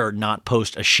bear not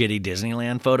post a shitty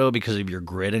Disneyland photo because of your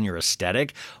grid and your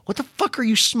aesthetic. What the fuck are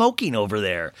you smoking over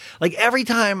there? Like, every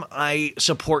time I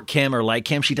support Kim or like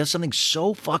Kim, she does something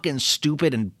so fucking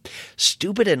stupid and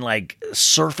like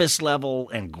surface level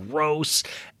and gross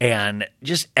and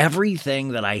just everything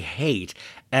that I hate.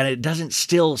 And it doesn't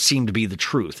still seem to be the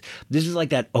truth. This is like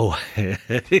that,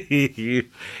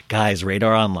 guys,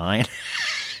 Radar Online.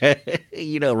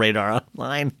 You know Radar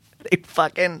Online.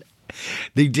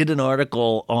 They did an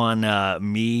article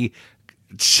on me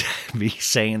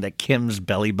saying that Kim's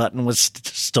belly button was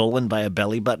stolen by a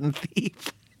belly button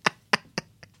thief.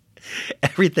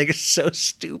 Everything is so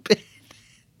stupid.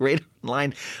 Radar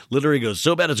Online literally goes,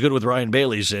 so bad it's good with Ryan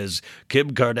Bailey, says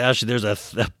Kim Kardashian, there's a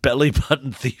belly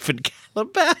button thief in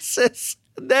Calabasas.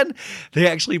 And then they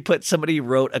actually somebody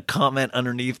wrote a comment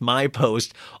underneath my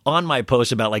post, on my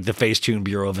post about like the Facetune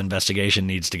Bureau of Investigation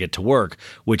needs to get to work,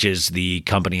 which is the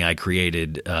company I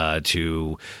created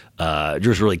to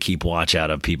just really keep watch out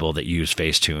of people that use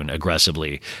Facetune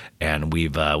aggressively. And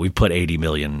we've put 80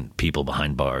 million people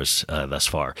behind bars thus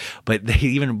far. But they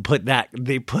even put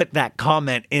that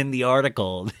comment in the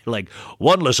article. Like,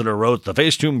 one listener wrote, the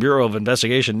Facetune Bureau of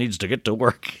Investigation needs to get to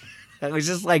work. I was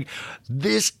just like,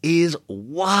 this is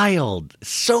wild.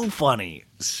 So funny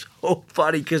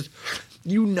because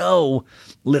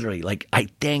literally, like, I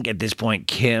think at this point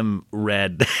Kim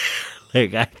read,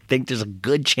 like, I think there's a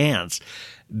good chance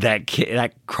that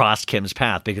crossed Kim's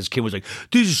path, because Kim was like,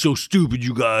 this is so stupid,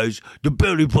 you guys. The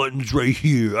belly button's right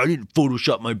here. I didn't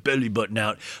Photoshop my belly button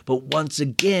out. But once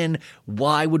again,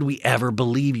 why would we ever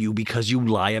believe you? Because you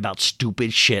lie about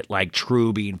stupid shit like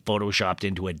True being Photoshopped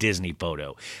into a Disney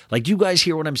photo. Like, do you guys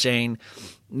hear what I'm saying?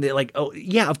 They're like, oh,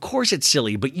 yeah, of course it's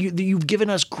silly, but you've given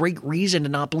us great reason to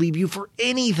not believe you for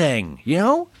anything, you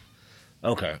know?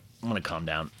 Okay. I'm going to calm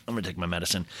down. I'm going to take my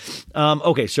medicine.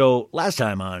 Okay, so last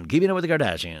time on Keeping Up with the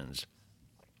Kardashians.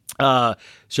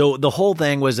 So the whole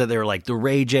thing was that they were like the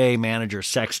Ray J manager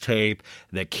sex tape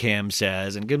that Kim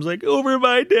says. And Kim's like, over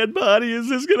my dead body, is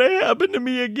this going to happen to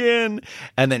me again?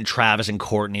 And then Travis and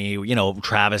Courtney,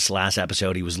 Travis last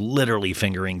episode, he was literally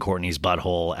fingering Courtney's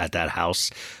butthole at that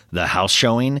house, the house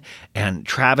showing. And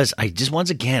Travis, I'm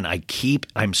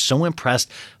so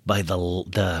impressed by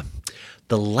the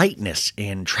lightness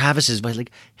in Travis's voice,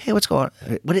 like, hey, what's going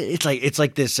on? But it's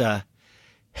like this,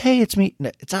 hey, it's me.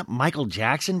 It's not Michael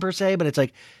Jackson per se, but it's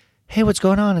like, hey, what's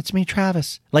going on? It's me,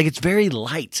 Travis. Like, it's very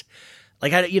light.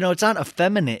 Like, it's not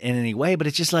effeminate in any way, but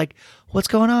it's just like, what's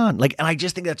going on? Like, and I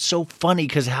just think that's so funny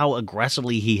because how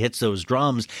aggressively he hits those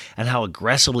drums and how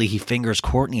aggressively he fingers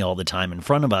Courtney all the time in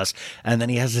front of us. And then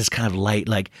he has this kind of light,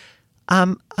 like,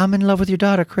 I'm in love with your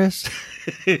daughter, Chris.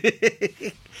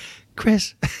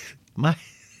 Chris.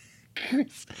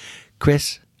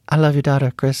 Chris, I love your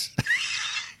daughter, Chris.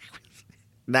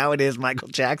 Now it is Michael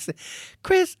Jackson.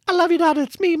 Chris, I love your daughter.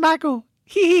 It's me, Michael.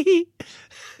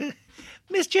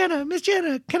 Miss Jenna,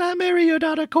 can I marry your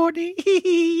daughter, Courtney?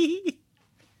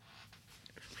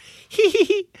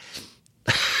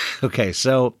 Okay,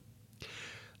 so,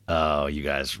 you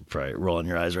guys are probably rolling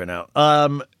your eyes right now.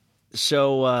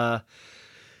 So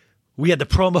we had the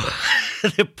promo.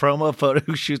 The promo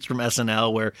photo shoots from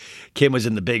SNL where Kim was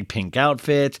in the big pink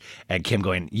outfit and Kim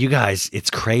going, you guys, it's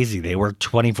crazy. They work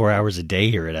 24 hours a day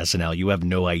here at SNL. You have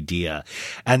no idea.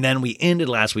 And then we ended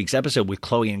last week's episode with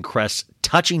Chloe and Chris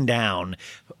touching down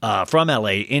from LA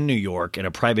in New York in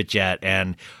a private jet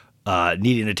and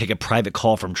needing to take a private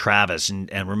call from Travis. And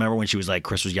remember when she was like,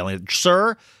 Chris was yelling,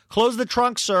 sir, close the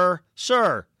trunk, sir,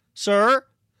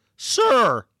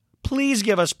 please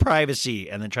give us privacy.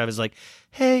 And then Travis is like,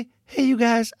 hey, you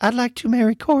guys, I'd like to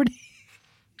marry Courtney.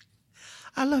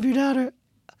 I love your daughter.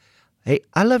 Hey,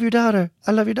 I love your daughter.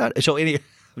 So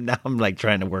now I'm like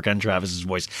trying to work on Travis's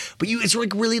voice. But it's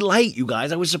like really light, you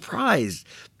guys. I was surprised.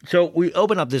 So we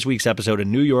open up this week's episode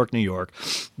in New York.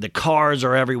 The cars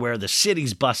are everywhere. The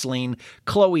city's bustling.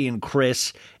 Chloe and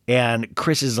Chris. And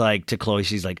Chris is like to Chloe,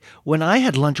 she's like, when I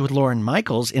had lunch with Lauren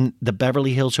Michaels in the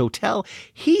Beverly Hills Hotel,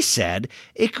 he said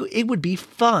it would be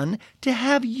fun to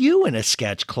have you in a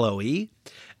sketch, Chloe.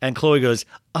 And Chloe goes,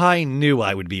 I knew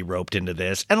I would be roped into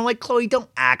this. And I'm like, Chloe, don't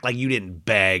act like you didn't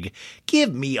beg.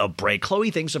 Give me a break.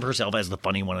 Chloe thinks of herself as the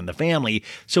funny one in the family.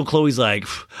 So Chloe's like,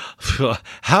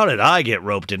 how did I get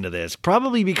roped into this?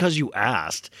 Probably because you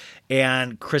asked.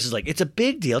 And Chris is like, it's a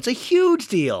big deal. It's a huge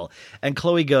deal. And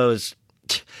Chloe goes,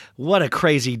 what a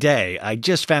crazy day. I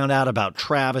just found out about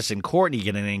Travis and Courtney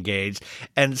getting engaged,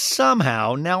 and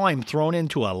somehow now I'm thrown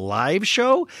into a live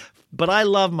show, but I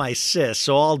love my sis,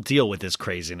 so I'll deal with this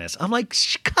craziness. I'm like,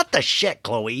 cut the shit,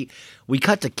 Chloe. We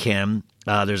cut to Kim.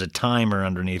 There's a timer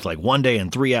underneath, like 1 day and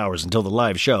 3 hours until the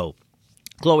live show.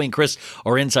 Chloe and Chris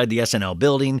are inside the SNL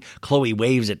building. Chloe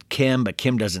waves at Kim, but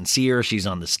Kim doesn't see her. She's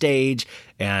on the stage,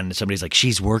 and somebody's like,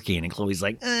 she's working, and Chloe's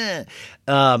like, and,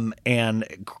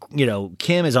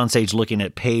 Kim is on stage looking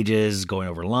at pages, going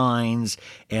over lines,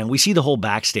 and we see the whole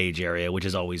backstage area, which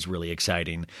is always really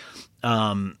exciting.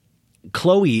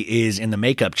 Chloe is in the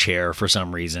makeup chair for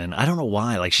some reason. I don't know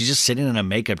why. Like, she's just sitting in a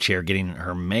makeup chair getting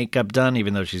her makeup done,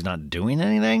 even though she's not doing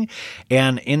anything.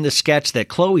 And in the sketch that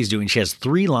Chloe's doing, she has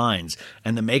 3 lines,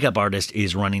 and the makeup artist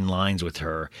is running lines with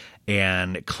her.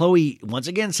 And Chloe once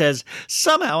again says,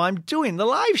 somehow I'm doing the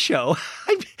live show.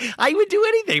 I would do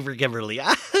anything for Kimberly.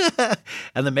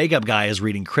 And the makeup guy is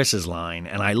reading Chris's line.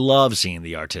 And I love seeing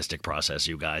the artistic process,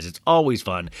 you guys. It's always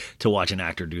fun to watch an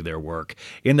actor do their work.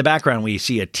 In the background, we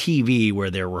see a TV where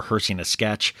they're rehearsing a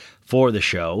sketch for the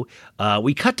show.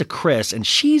 We cut to Chris, and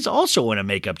she's also in a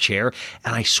makeup chair.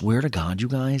 And I swear to God, you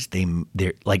guys,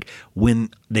 they're like,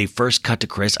 when they first cut to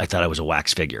Chris, I thought I was a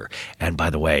wax figure. And by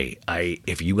the way,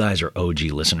 if you guys are OG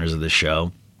listeners of this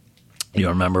show, you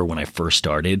remember when I first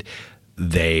started,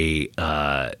 do you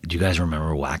guys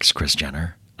remember Wax Kris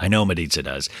Jenner? I know Mediza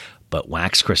does, but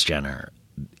Wax Kris Jenner,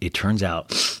 it turns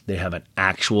out they have an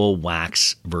actual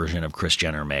wax version of Kris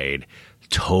Jenner made,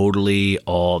 totally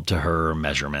all to her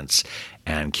measurements,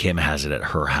 and Kim has it at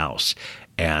her house.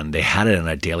 and they had it in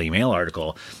a Daily Mail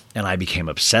article, and I became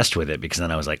obsessed with it because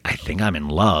then I was like, I think I'm in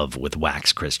love with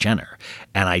Wax Kris Jenner.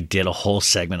 And I did a whole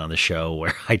segment on the show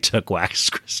where I took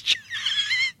Wax Kris Jenner.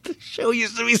 The show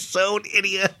used to be so an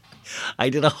idiot. I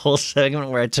did a whole segment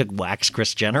where I took Wax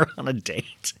Kris Jenner on a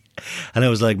date. And I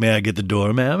was like, may I get the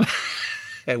door, ma'am?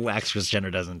 And Wax Kris Jenner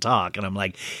doesn't talk. And I'm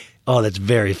like, oh, that's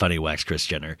very funny, Wax Kris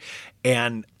Jenner.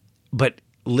 But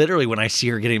literally when I see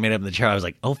her getting made up in the chair, I was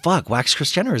like, oh, fuck, Wax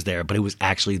Kris Jenner is there. But it was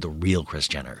actually the real Kris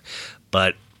Jenner.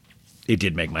 But it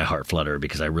did make my heart flutter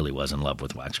because I really was in love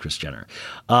with Wax Kris Jenner.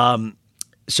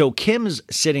 So Kim's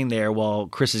sitting there while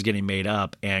Kris is getting made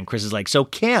up, and Kris is like, so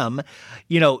Kim,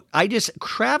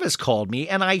 Travis called me,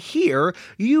 and I hear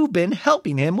you've been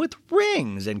helping him with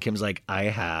rings. And Kim's like, I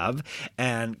have.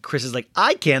 And Kris is like,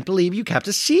 I can't believe you kept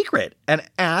a secret, and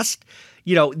asked,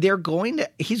 he's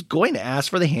going to ask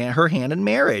for her hand in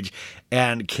marriage.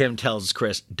 And Kim tells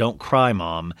Kris, don't cry,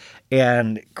 Mom.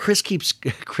 And Kris keeps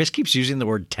using the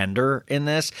word tender in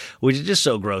this, which is just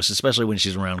so gross, especially when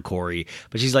she's around Corey.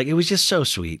 But she's like, it was just so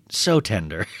sweet, so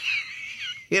tender.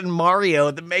 And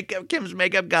Mario, Kim's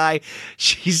makeup guy,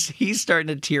 he's starting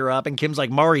to tear up. And Kim's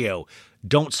like, Mario,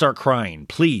 don't start crying,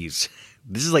 please.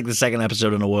 This is like the second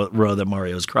episode in a row that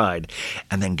Mario's cried.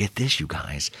 And then get this, you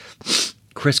guys.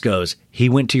 Kris goes, he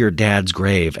went to your dad's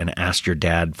grave and asked your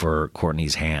dad for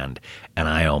Kourtney's hand, and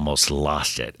I almost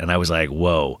lost it. And I was like,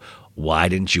 whoa, why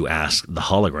didn't you ask the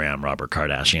hologram Robert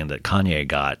Kardashian that Kanye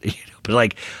got?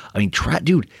 But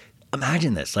dude,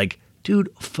 imagine this. Like, dude,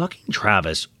 fucking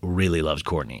Travis really loves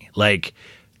Kourtney. Like,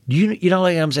 you know,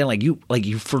 like I'm saying, like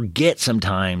you forget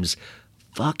sometimes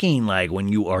fucking like when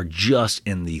you are just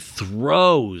in the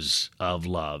throes of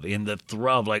love, in the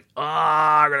throw of like,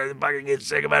 I'm gonna fucking get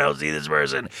sick if I don't see this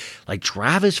person. Like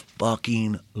Travis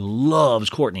fucking loves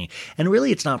Kourtney. And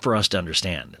really it's not for us to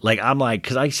understand. Like I'm like,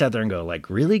 cause I sat there and go like,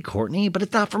 really Kourtney? But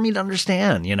it's not for me to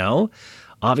understand, you know?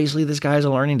 Obviously this guy's a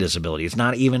learning disability. It's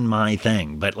not even my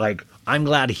thing, but like, I'm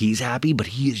glad he's happy, but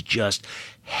he is just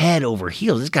head over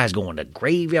heels. This guy's going to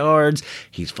graveyards.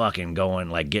 He's fucking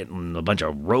going like getting a bunch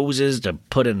of roses to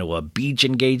put into a beach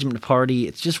engagement party.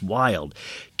 It's just wild.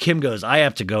 Kim goes, I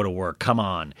have to go to work. Come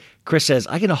on. Kris says,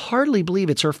 I can hardly believe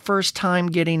it's her first time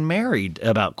getting married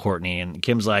about Kourtney. And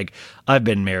Kim's like, I've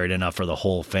been married enough for the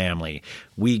whole family.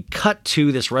 We cut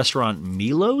to this restaurant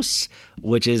Milos,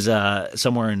 which is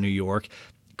somewhere in New York.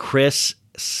 Kris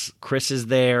is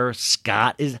there.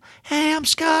 Scott is, hey, I'm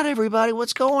Scott, everybody.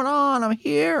 What's going on? I'm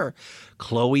here.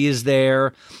 Khloe is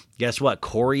there. Guess what?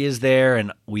 Corey is there.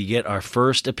 And we get our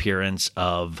first appearance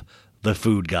of the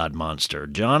food god monster.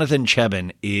 Jonathan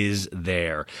Cheban is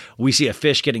there. We see a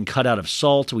fish getting cut out of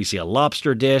salt. We see a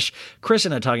lobster dish. Kris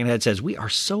in a talking head says, we are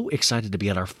so excited to be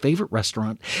at our favorite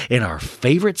restaurant in our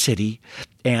favorite city.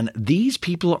 And these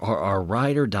people are our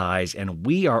ride or dies. And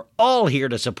we are all here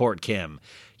to support Kim.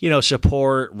 You know,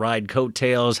 support, ride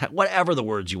coattails, whatever the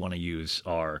words you want to use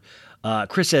are.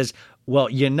 Kris says, well,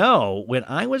 you know, when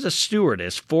I was a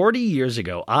stewardess 40 years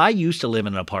ago, I used to live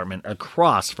in an apartment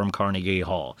across from Carnegie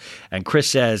Hall. And Kris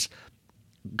says,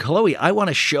 Khloe, I want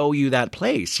to show you that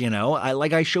place, you know.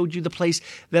 I showed you the place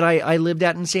that I lived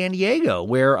at in San Diego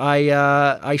where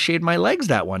I shaved my legs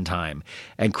that one time.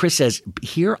 And Kris says,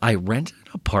 here I rented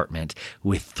an apartment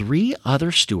with 3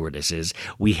 other stewardesses.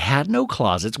 We had no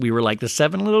closets. We were like the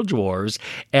 7 little dwarves.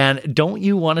 And don't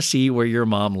you want to see where your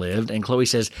mom lived? And Khloe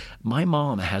says, my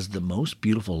mom has the most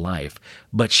beautiful life,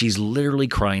 but she's literally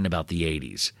crying about the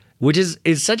 80s. Which is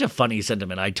such a funny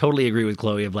sentiment. I totally agree with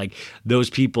Khloe of like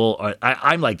those people are,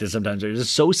 I'm like this sometimes. They're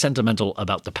just so sentimental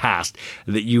about the past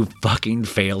that you fucking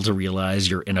fail to realize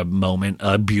you're in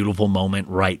a beautiful moment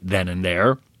right then and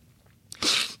there.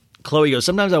 Khloe goes,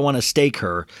 sometimes I want to stake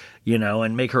her, you know,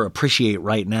 and make her appreciate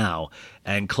right now.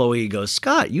 And Khloe goes,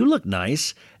 Scott, you look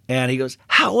nice. And he goes,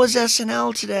 how was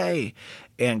SNL today?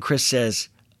 And Kris says,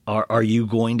 are you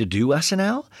going to do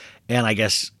SNL? And I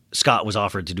guess Scott was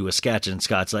offered to do a sketch, and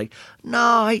Scott's like, no,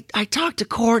 I talked to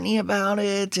Kourtney about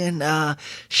it, and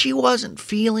she wasn't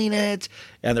feeling it.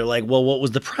 And they're like, well, what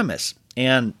was the premise?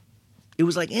 And it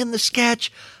was like, in the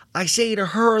sketch, I say to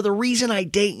her, the reason I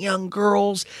date young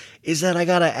girls is that I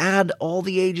got to add all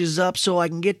the ages up so I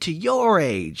can get to your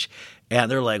age. And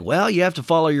they're like, well, you have to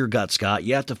follow your gut, Scott.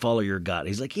 You have to follow your gut.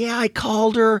 He's like, yeah, I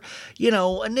called her. You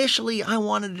know, initially I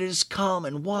wanted to just come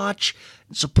and watch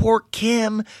and support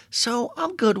Kim. So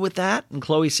I'm good with that. And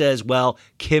Khloe says, well,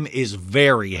 Kim is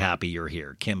very happy you're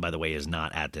here. Kim, by the way, is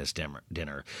not at this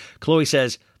dinner. Khloe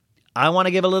says, I want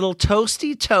to give a little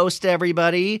toasty toast,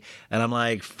 everybody. And I'm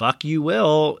like, fuck you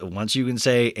will. Once you can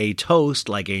say a toast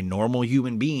like a normal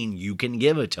human being, you can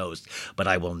give a toast. But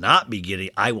I will not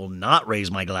raise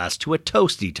my glass to a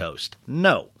toasty toast.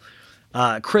 No.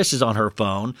 Chris is on her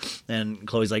phone, and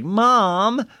Chloe's like,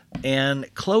 Mom. And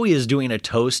Chloe is doing a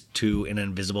toast to an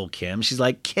invisible Kim. She's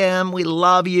like, Kim, we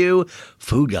love you.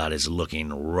 Food God is looking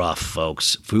rough,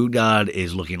 folks. Food God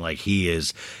is looking like he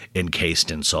is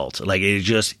encased in salt. Like,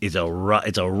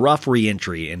 it's a rough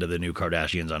reentry into the new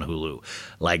Kardashians on Hulu.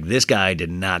 Like, this guy did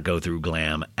not go through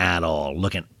glam at all.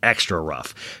 Looking extra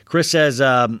rough. Chris says,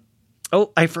 oh,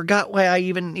 I forgot why I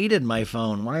even needed my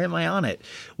phone. Why am I on it?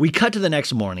 We cut to the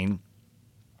next morning.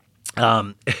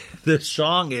 The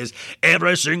song is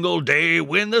Every Single Day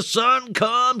When the Sun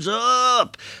Comes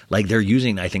Up. Like, they're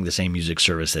using, I think, the same music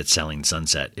service that Selling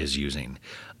Sunset is using.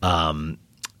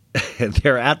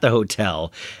 They're at the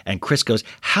hotel, and Chris goes,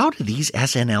 how do these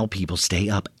SNL people stay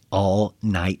up all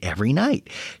night, every night?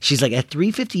 She's like, at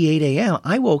 3:58 a.m.,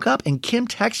 I woke up and Kim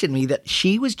texted me that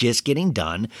she was just getting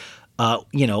done.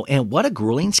 And what a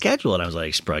grueling schedule. And I was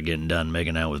like, she's probably getting done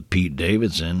making out with Pete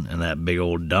Davidson and that big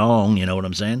old dong. You know what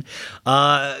I'm saying?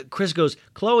 Chris goes,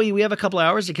 Chloe, we have a couple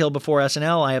hours to kill before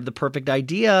SNL. I have the perfect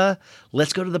idea.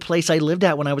 Let's go to the place I lived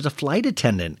at when I was a flight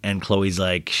attendant. And Chloe's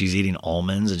like, she's eating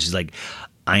almonds. And she's like,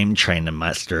 I'm trying to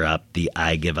muster up the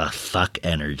I give a fuck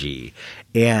energy.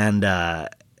 And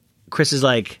Chris is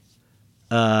like,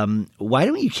 why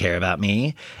don't you care about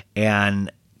me?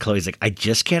 And Chloe's like, I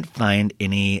just can't find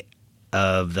any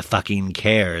of the fucking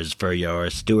cares for your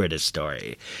stewardess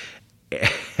story.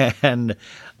 And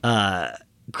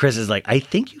Chris is like, I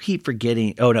think you keep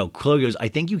forgetting. Oh, no. Chloe goes, I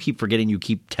think you keep forgetting you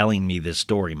keep telling me this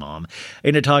story, Mom.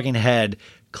 In a talking head,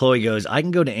 Chloe goes, I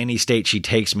can go to any state she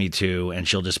takes me to, and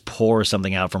she'll just pour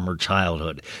something out from her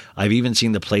childhood. I've even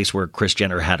seen the place where Kris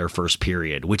Jenner had her first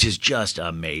period, which is just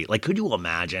amazing. Like, could you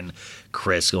imagine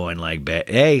Chris going like,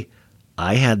 hey,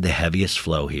 I had the heaviest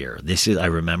flow here. I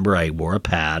remember I wore a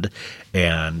pad,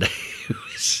 and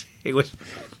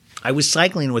I was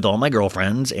cycling with all my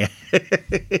girlfriends. And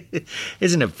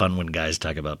isn't it fun when guys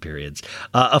talk about periods?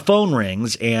 A phone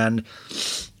rings, and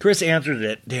Chris answers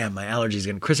it. Damn, my allergies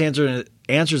again. Chris answers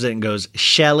it and goes,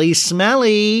 Shelly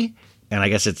Smelly. And I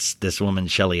guess it's this woman,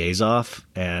 Shelly Azoff.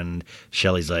 And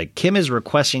Shelly's like, Kim is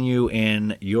requesting you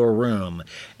in your room.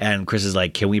 And Chris is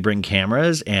like, can we bring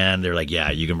cameras? And they're like,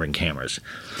 yeah, you can bring cameras.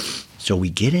 So we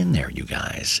get in there, you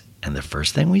guys. And the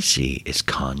first thing we see is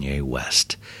Kanye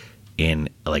West in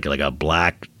like a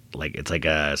black, like it's like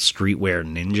a streetwear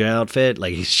ninja outfit.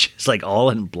 Like he's just like all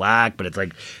in black, but it's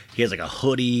like he has like a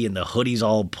hoodie, and the hoodie's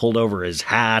all pulled over his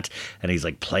hat. And he's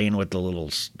like playing with the little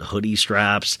hoodie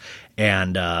straps.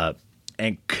 And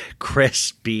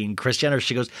Chris, being Kris Jenner,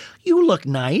 she goes, you look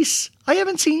nice. I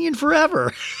haven't seen you in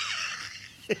forever.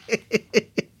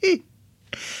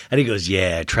 And he goes,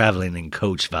 yeah, traveling in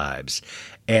coach vibes.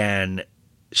 And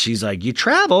she's like, you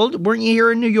traveled? Weren't you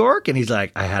here in New York? And he's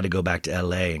like, I had to go back to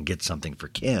L.A. and get something for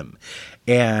Kim.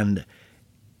 And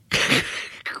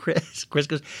Chris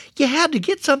goes, you had to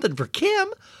get something for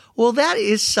Kim? Well, that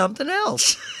is something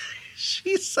else.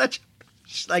 She's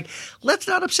like, let's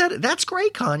not upset it. That's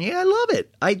great, Kanye. I love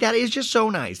it. That is just so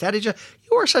nice. You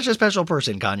are such a special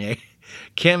person, Kanye.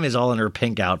 Kim is all in her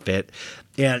pink outfit,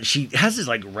 and she has this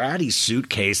like ratty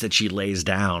suitcase that she lays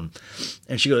down,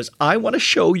 and she goes, I want to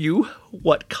show you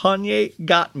what Kanye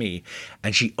got me.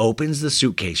 And she opens the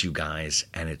suitcase, you guys,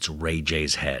 and it's Ray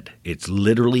J's head. It's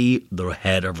literally the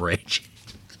head of Ray J.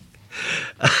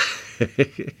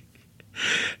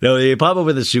 No, they pop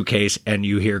open the suitcase, and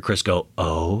you hear Chris go,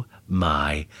 oh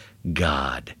my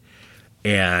God.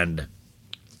 And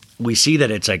we see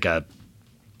that it's like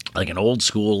an old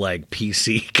school like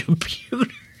PC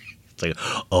computer. It's like,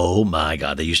 oh my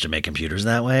God, they used to make computers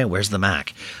that way? Where's the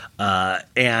Mac?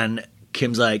 And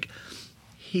Kim's like,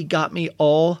 he got me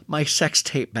all my sex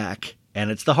tape back, and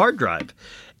it's the hard drive.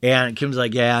 And Kim's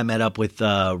like, yeah, I met up with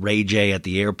Ray J at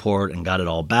the airport and got it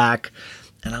all back.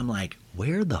 And I'm like,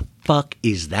 where the fuck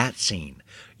is that scene?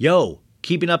 Yo,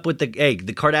 Keeping Up with the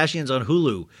Kardashians on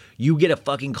Hulu. You get a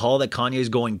fucking call that Kanye's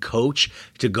going coach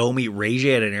to go meet Ray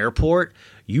J at an airport.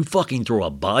 You fucking throw a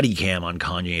body cam on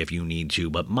Kanye if you need to.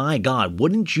 But my God,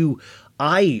 wouldn't you?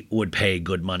 I would pay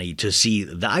good money to see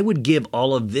that. I would give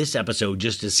all of this episode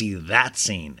just to see that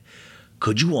scene.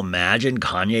 Could you imagine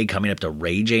Kanye coming up to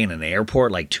Ray J in an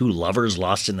airport like two lovers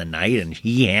lost in the night, and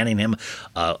he handing him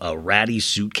a ratty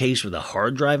suitcase with a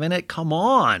hard drive in it? Come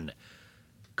on.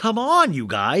 Come on, you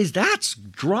guys. That's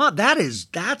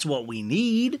what we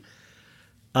need.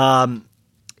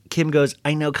 Kim goes,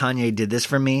 I know Kanye did this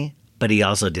for me, but he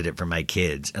also did it for my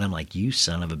kids. And I'm like, you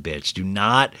son of a bitch. Do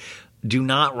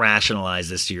not rationalize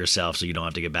this to yourself so you don't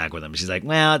have to get back with him. She's like,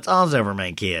 well, it's also for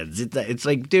my kids. It's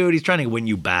like, dude, he's trying to win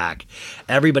you back.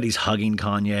 Everybody's hugging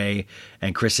Kanye.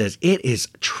 And Chris says, it is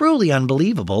truly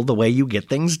unbelievable the way you get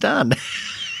things done.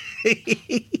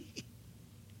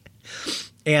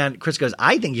 And Chris goes,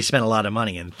 I think you spent a lot of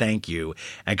money and thank you.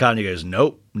 And Kanye goes,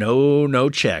 nope, no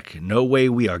check. No way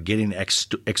we are getting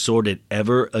extorted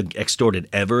ever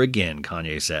again,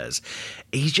 Kanye says.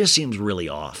 He just seems really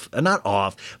off. Not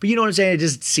off, but you know what I'm saying? It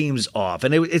just seems off.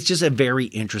 And it's just a very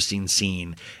interesting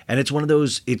scene. And it's one of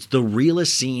those, it's the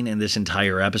realest scene in this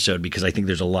entire episode because I think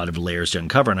there's a lot of layers to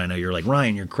uncover. And I know you're like,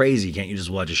 Ryan, you're crazy. Can't you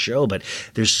just watch a show? But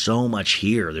there's so much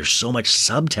here. There's so much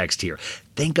subtext here.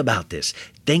 Think about this.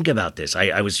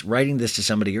 I was writing this to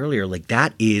somebody earlier. Like,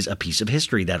 that is a piece of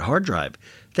history, that hard drive.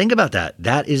 Think about that.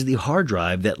 That is the hard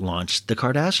drive that launched the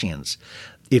Kardashians.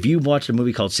 If you've watched a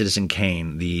movie called Citizen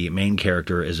Kane, the main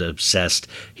character is obsessed.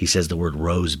 He says the word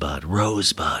rosebud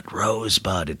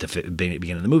at the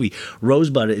beginning of the movie.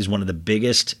 Rosebud is one of the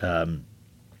biggest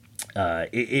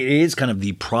it is kind of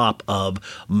the prop of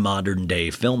modern day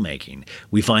filmmaking.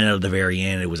 We find out at the very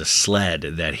end it was a sled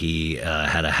that he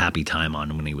had a happy time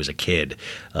on when he was a kid,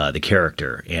 the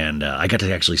character. And I got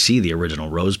to actually see the original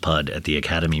Rosebud at the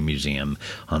Academy Museum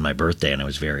on my birthday, and I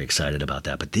was very excited about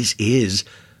that. But this is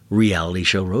reality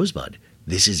show Rosebud.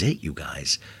 This is it, you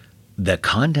guys. The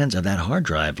contents of that hard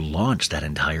drive launched that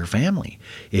entire family,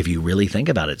 if you really think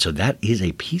about it. So that is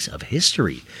a piece of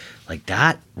history. Like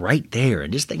that right there.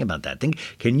 And just think about that.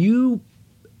 Can you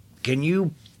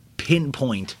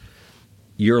pinpoint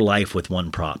your life with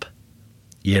one prop?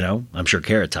 You know, I'm sure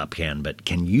Carrot Top can, but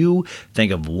can you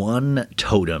think of one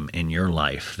totem in your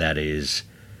life that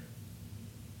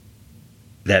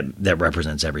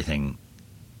represents everything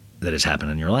that has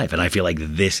happened in your life? And I feel like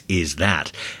this is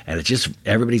that. And it's just,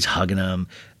 everybody's hugging them.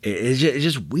 It's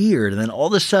just weird. And then all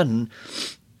of a sudden,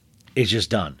 it's just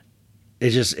done.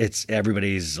 It's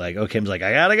everybody's like, oh, Kim's like,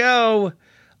 I gotta go.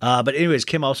 But anyways,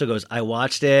 Kim also goes, I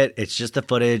watched it. It's just the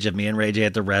footage of me and Ray J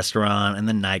at the restaurant and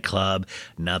the nightclub.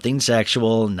 Nothing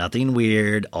sexual, nothing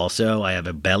weird. Also, I have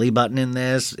a belly button in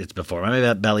this. It's before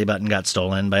my belly button got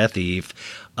stolen by a thief.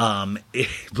 But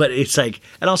it's like,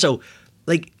 and also,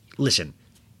 like, listen,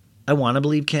 I want to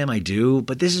believe Kim, I do,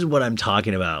 but this is what I'm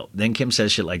talking about. Then Kim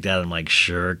says shit like that. I'm like,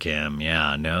 sure, Kim.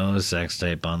 Yeah, no sex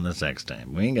tape on the sex tape.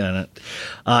 We got it.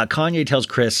 Kanye tells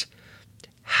Chris,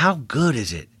 how good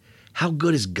is it? How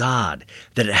good is God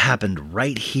that it happened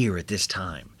right here at this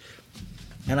time?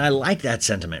 And I like that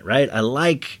sentiment, right? I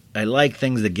like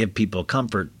things that give people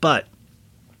comfort, but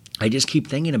I just keep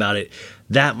thinking about it.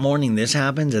 That morning this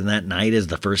happens, and that night is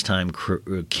the first time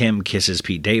Kim kisses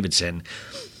Pete Davidson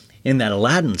in that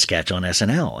Aladdin sketch on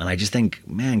SNL. And I just think,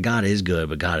 man, God is good,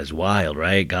 but God is wild,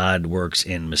 right? God works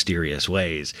in mysterious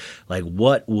ways. Like,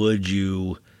 what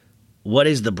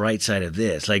is the bright side of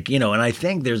this? Like, you know, and I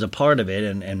think there's a part of it,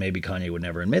 and maybe Kanye would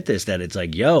never admit this, that it's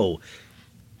like, yo,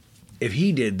 if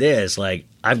he did this, like,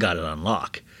 I've got it on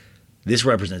lock. This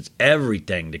represents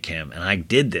everything to Kim, and I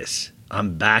did this.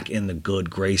 I'm back in the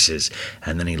good graces.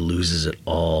 And then he loses it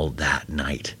all that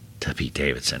night to Pete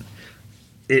Davidson.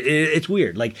 It's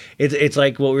weird. Like it's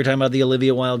like what we were talking about, the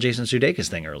Olivia Wilde, Jason Sudeikis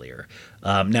thing earlier.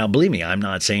 Now, believe me, I'm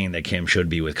not saying that Kim should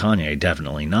be with Kanye.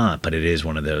 Definitely not. But it is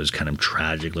one of those kind of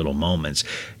tragic little moments.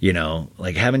 You know,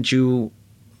 like, haven't you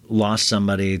lost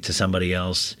somebody to somebody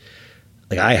else?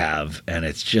 Like I have, and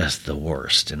it's just the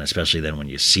worst. And especially then when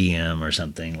you see him or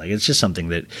something, like, it's just something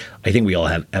that I think we all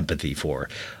have empathy for.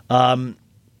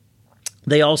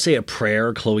 They all say a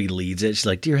prayer. Chloe leads it. She's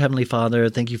like, Dear Heavenly Father,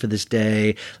 thank you for this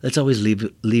day. Let's always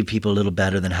leave people a little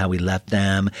better than how we left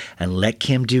them, and let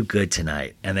Kim do good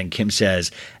tonight. And then Kim says,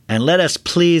 and let us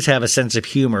please have a sense of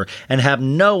humor and have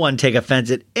no one take offense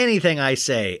at anything I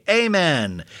say.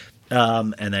 Amen.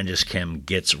 And then just Kim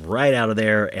gets right out of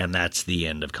there, and that's the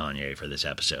end of Kanye for this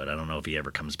episode. I don't know if he ever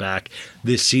comes back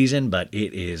this season, but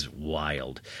it is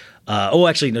wild.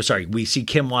 We see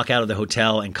Kim walk out of the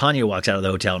hotel, and Kanye walks out of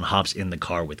the hotel and hops in the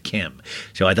car with Kim.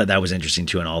 So I thought that was interesting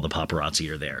too, and all the paparazzi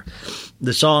are there.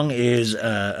 The song is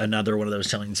another one of those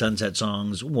Selling Sunset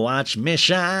songs. Watch me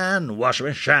shine, watch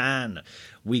me shine.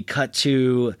 We cut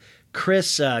to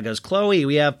Chris goes, Chloe,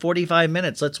 we have 45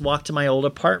 minutes. Let's walk to my old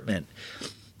apartment.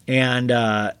 And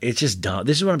it's just dumb.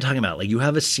 This is what I'm talking about. Like, you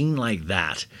have a scene like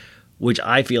that, which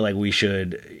I feel like we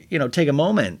should, you know, take a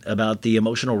moment about the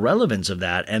emotional relevance of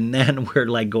that. And then we're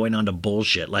like going on to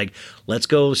bullshit. Like, let's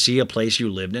go see a place you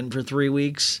lived in for 3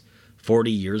 weeks.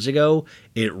 40 years ago,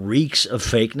 it reeks of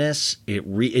fakeness.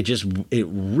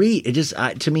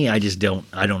 To me, I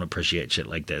don't appreciate shit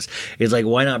like this. It's like,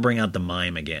 why not bring out the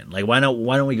mime again? Like, why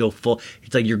don't we go full?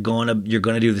 It's like, you're going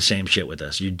to do the same shit with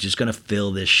us. You're just going to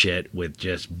fill this shit with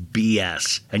just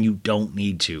BS, and you don't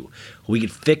need to. We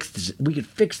could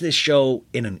fix this show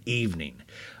in an evening.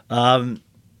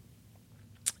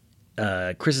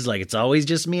 Chris is like, it's always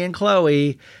just me and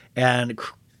Chloe, and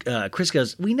Chris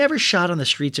goes, we never shot on the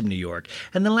streets of New York.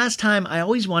 And the last time, I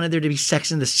always wanted there to be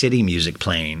Sex and the City music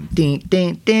playing. Ding,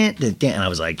 ding, ding, ding, ding. And I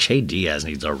was like, Che Diaz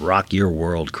needs to rock your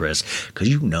world, Chris. Because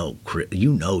you know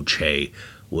Che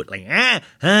would like,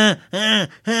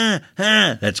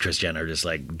 That's Kris Jenner just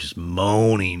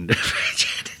moaning.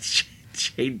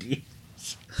 Che Diaz.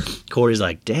 Corey's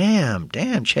like, damn,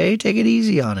 Che, take it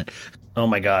easy on it. Oh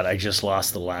my God, I just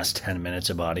lost the last 10 minutes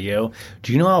of audio.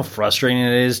 Do you know how frustrating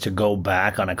it is to go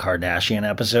back on a Kardashian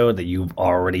episode that you've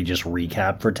already just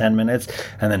recapped for 10 minutes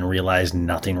and then realize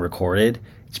nothing recorded?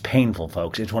 It's painful,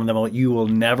 folks. It's one of the most, you will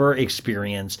never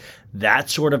experience that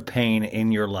sort of pain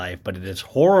in your life, but it is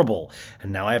horrible.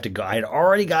 And now I have to go, I had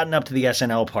already gotten up to the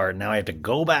SNL part. Now I have to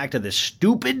go back to this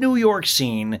stupid New York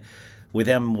scene with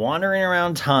them wandering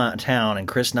around town and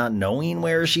Chris not knowing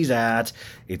where she's at.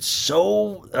 It's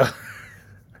so...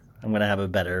 I'm going to have a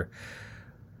better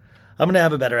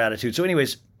attitude. So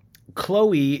anyways,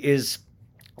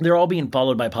 they're all being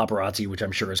followed by paparazzi, which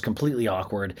I'm sure is completely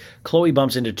awkward. Chloe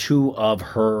bumps into two of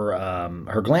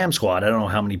her glam squad. I don't know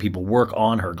how many people work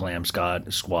on her glam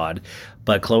squad,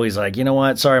 but Chloe's like, you know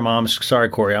what? Sorry, Mom. Sorry,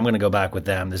 Corey. I'm going to go back with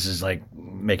them. This is like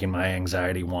making my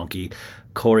anxiety wonky.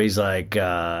 Corey's like,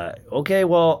 okay,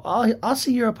 well, I'll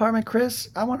see your apartment, Chris.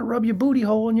 I want to rub your booty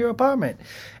hole in your apartment.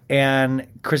 And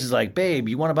Chris is like, babe,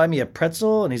 you want to buy me a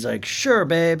pretzel? And he's like, sure,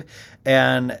 babe.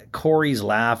 And Corey's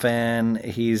laughing.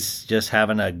 He's just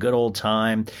having a good old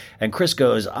time. And Chris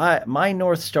goes, my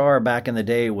North Star back in the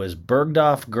day was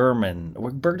Bergdorf Gourmet.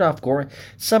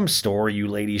 Some store you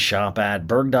ladies shop at.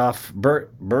 It's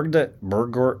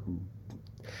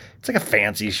like a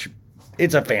fancy...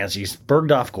 It's a fancy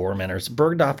Bergdorf Gourmet or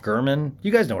Bergdorf Gourmet.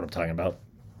 You guys know what I'm talking about.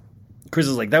 Chris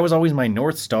is like, that was always my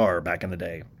North Star back in the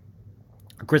day.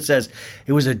 Chris says,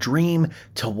 it was a dream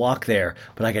to walk there,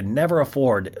 but I could never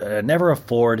afford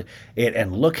it,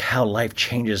 and look how life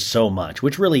changes so much,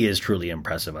 which really is truly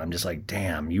impressive. I'm just like,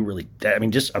 damn,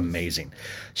 just amazing.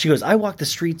 She goes, I walked the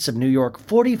streets of New York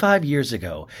 45 years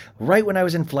ago, right when I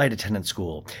was in flight attendant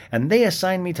school, and they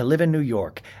assigned me to live in New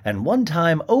York. And one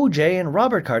time, OJ and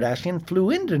Robert Kardashian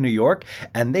flew into New York,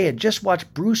 and they had just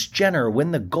watched Bruce Jenner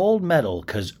win the gold medal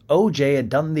because OJ had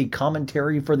done the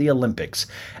commentary for the Olympics.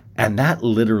 And that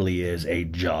literally is a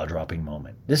jaw-dropping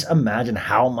moment. Just imagine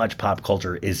how much pop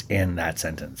culture is in that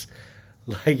sentence.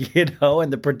 Like,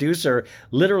 and the producer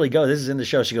literally goes, this is in the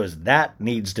show, she goes, that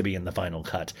needs to be in the final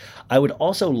cut. I would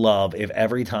also love if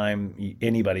every time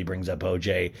anybody brings up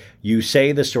OJ, you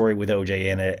say the story with OJ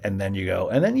in it, and then you go,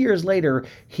 and then years later,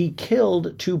 he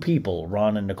killed two people,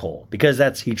 Ron and Nicole, because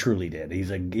he truly did.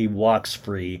 He walks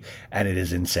free, and it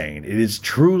is insane. It is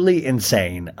truly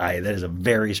insane. That is a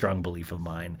very strong belief of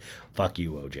mine. Fuck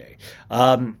you,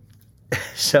 OJ.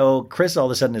 So Chris all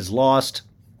of a sudden is lost.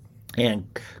 And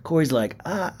Corey's like,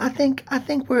 I think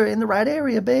we're in the right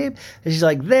area, babe. And she's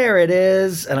like, there it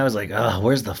is. And I was like,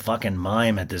 where's the fucking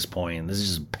mime at this point? This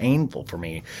is just painful for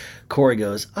me. Corey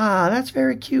goes, that's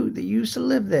very cute that you used to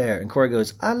live there. And Corey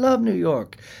goes, I love New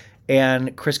York.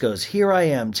 And Chris goes, here I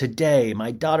am today.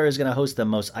 My daughter is going to host the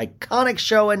most iconic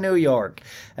show in New York.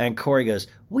 And Corey goes,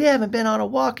 we haven't been on a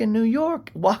walk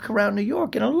around New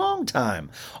York in a long time.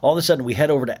 All of a sudden, we head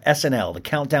over to SNL. The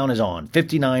countdown is on.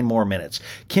 59 more minutes.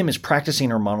 Kim is practicing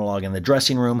her monologue in the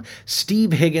dressing room.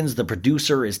 Steve Higgins, the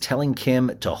producer, is telling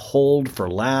Kim to hold for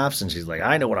laughs. And she's like,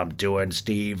 I know what I'm doing,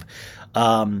 Steve.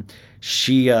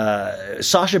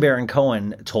 Sacha Baron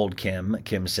Cohen told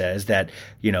Kim says that,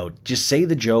 just say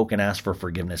the joke and ask for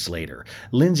forgiveness later.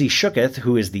 Lindsay Shooketh,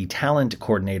 who is the talent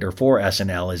coordinator for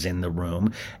SNL, is in the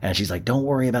room, and she's like, don't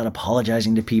worry about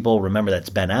apologizing to people. Remember,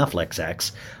 that's Ben Affleck's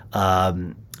ex.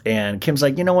 And Kim's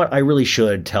like, you know what? I really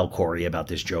should tell Corey about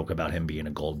this joke about him being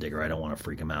a gold digger. I don't want to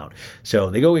freak him out. So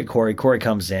they go get Corey. Corey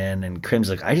comes in, and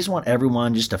Kim's like, I just want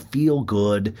everyone just to feel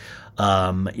good.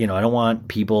 I don't want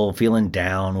people feeling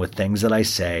down with things that I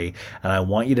say. And I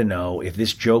want you to know, if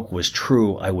this joke was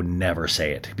true, I would never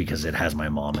say it because it has my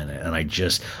mom in it. And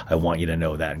I want you to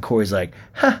know that. And Corey's like,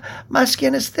 my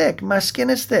skin is thick. My skin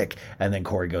is thick. And then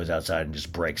Corey goes outside and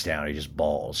just breaks down. He just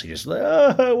bawls. He just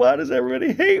like, why does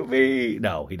everybody hate me?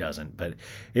 No, he doesn't. But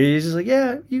he's just like,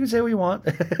 yeah, you can say what you want.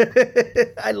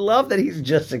 I love that he's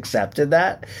just accepted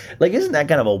that. Like, isn't that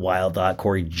kind of a wild thought?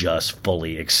 Corey just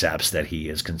fully accepts that he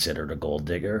is considered a gold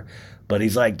digger. But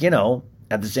he's like,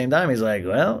 at the same time, he's like,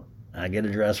 well, I get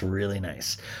to dress really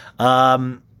nice.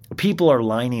 People are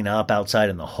lining up outside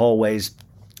in the hallways.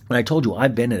 And I told you,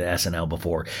 I've been at SNL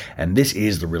before, and this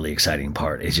is the really exciting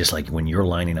part. It's just like when you're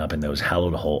lining up in those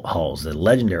hallowed halls, the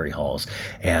legendary halls,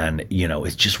 and,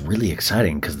 it's just really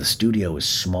exciting because the studio is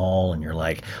small, and you're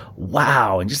like,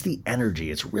 wow, and just the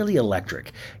energy. It's really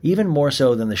electric, even more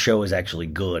so than the show is actually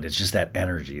good. It's just that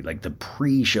energy. Like the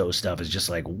pre-show stuff is just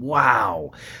like,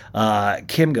 wow.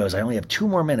 Kim goes, I only have 2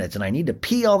 more minutes, and I need to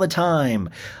pee all the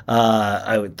time.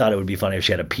 I thought it would be funny if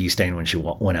she had a pee stain when she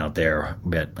went out there,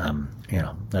 but,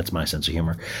 that's my sense of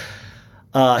humor.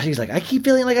 She's like, I keep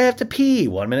feeling like I have to pee.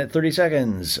 1 minute, 30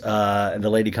 seconds. And the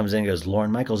lady comes in and goes,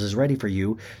 Lauren Michaels is ready for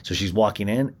you. So she's walking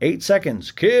in. 8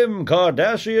 seconds. Kim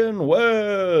Kardashian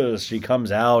West. She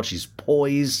comes out. She's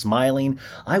poised, smiling.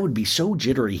 I would be so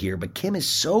jittery here, but Kim is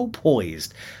so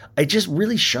poised. It just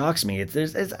really shocks me. I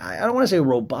don't want to say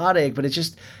robotic, but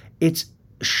it's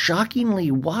shockingly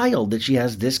wild that she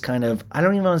has this kind of, I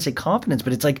don't even want to say confidence,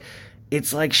 but it's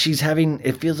like she's having,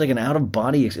 it feels like an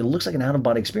out-of-body, it looks like an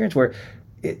out-of-body experience where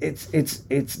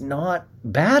it's not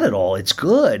bad at all. It's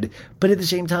good. But at the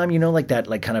same time, like that,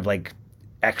 like kind of like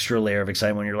extra layer of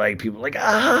excitement when you're like, people are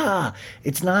like,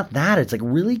 it's not that. It's like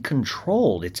really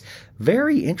controlled. It's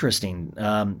very interesting.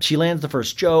 She lands the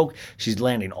first joke. She's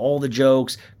landing all the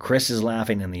jokes. Chris is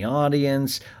laughing in the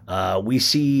audience. We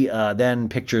see then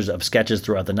pictures of sketches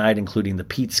throughout the night, including the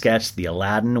Pete sketch, the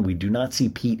Aladdin. We do not see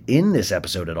Pete in this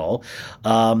episode at all.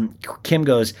 Kim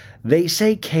goes, they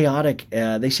say chaotic.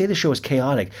 They say the show is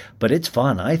chaotic, but it's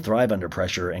fun. I thrive under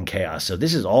pressure and chaos, so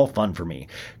this is all fun for me.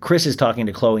 Chris is talking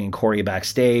to Chloe and Corey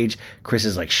backstage. Chris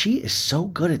is like, she is so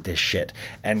good at this shit.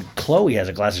 And Chloe has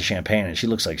a glass of champagne, and she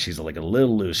looks like she's like a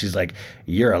little loose. She's like,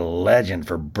 you're a legend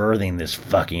for birthing this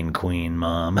fucking queen,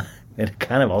 Mom. It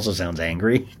kind of also sounds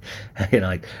angry.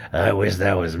 Like, I wish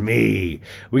that was me.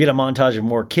 We get a montage of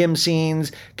more Kim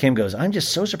scenes. Kim goes, I'm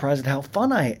just so surprised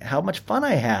at how much fun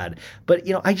I had. But,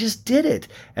 I just did it.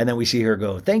 And then we see her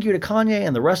go, thank you to Kanye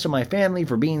and the rest of my family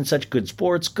for being such good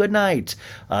sports. Good night.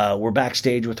 We're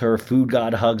backstage with her. Food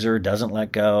God hugs her, doesn't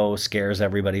let go, scares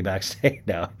everybody backstage.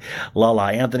 Now,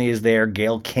 Lala Anthony is there.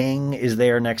 Gail King is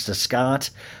there next to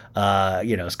Scott.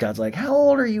 Scott's like, how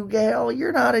old are you, Gail?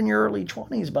 You're not in your early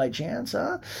 20s by chance,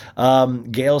 huh?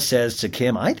 Gail says to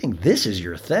Kim, I think this is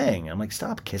your thing. I'm like,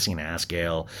 stop kissing ass,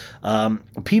 Gail.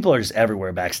 People are just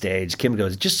everywhere backstage. Kim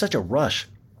goes, it's just such a rush.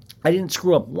 I didn't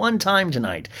screw up one time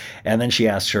tonight. And then she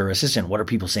asks her assistant, what are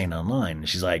people saying online? And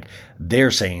she's like,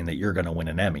 they're saying that you're going to win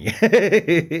an Emmy.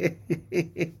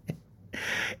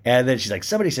 And then she's like,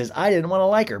 somebody says, I didn't want to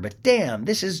like her, but damn,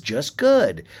 this is just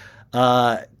good.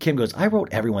 Kim goes, I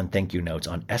wrote everyone thank you notes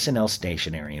on SNL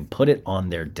stationery and put it on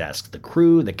their desk. The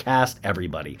crew, the cast,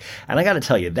 everybody. And I got to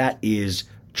tell you, that is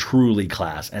truly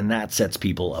class, and that sets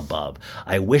people above.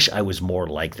 I wish I was more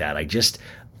like that. I just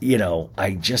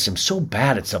am so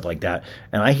bad at stuff like that.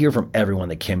 And I hear from everyone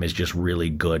that Kim is just really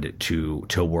good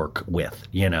to work with,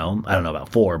 I don't know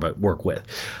about for, but work with.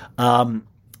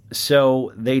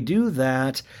 So they do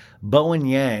that. Bowen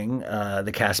Yang,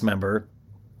 the cast member,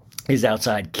 is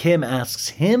outside. Kim asks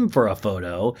him for a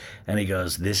photo, and he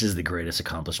goes, this is the greatest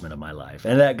accomplishment of my life.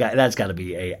 And that's got to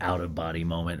be a out-of-body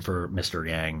moment for Mr.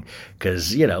 Yang,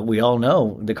 because, we all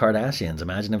know the Kardashians.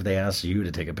 Imagine if they asked you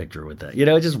to take a picture with that.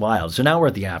 It's just wild. So now we're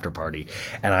at the after party,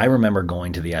 and I remember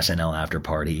going to the SNL after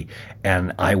party,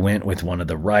 and I went with one of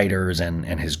the writers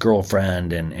and his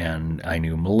girlfriend, and I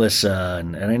knew Melissa,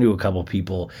 and I knew a couple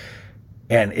people.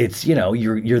 And it's,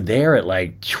 you're there at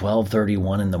like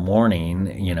 12:31 in the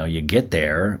morning, you get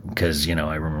there because,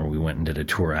 I remember we went and did a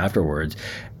tour afterwards,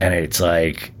 and it's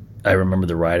like, I remember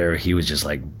the writer, he was just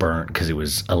like burnt because it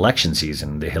was election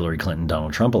season, the Hillary Clinton,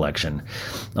 Donald Trump election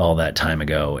all that time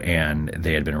ago. And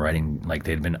they had been writing, like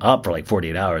they'd been up for like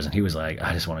 48 hours. And he was like,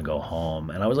 I just want to go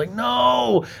home. And I was like,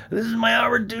 no, this is my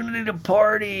opportunity to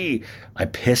party. I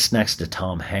pissed next to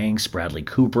Tom Hanks. Bradley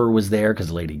Cooper was there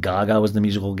because Lady Gaga was the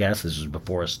musical guest. This was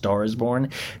before A Star is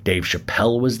Born. Dave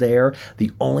Chappelle was there.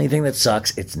 The only thing that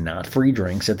sucks, it's not free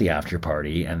drinks at the after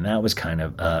party. And that was kind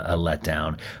of a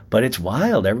letdown. But it's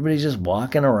wild. Everybody's just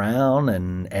walking around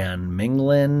and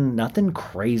mingling. Nothing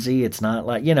crazy. It's not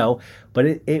like, but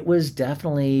it was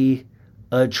definitely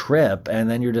a trip. And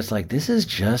then you're just like, this is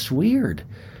just weird.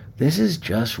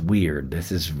 It's weird.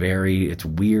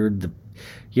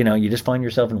 you just find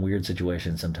yourself in weird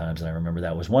situations sometimes. And I remember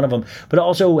that was one of them, but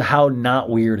also how not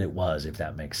weird it was, if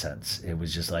that makes sense. It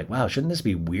was just like, wow, shouldn't this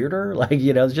be weirder? Like,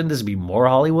 shouldn't this be more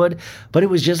Hollywood? But it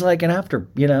was just like an after,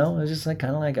 it was just like,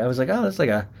 kind of like, I was like, oh, that's like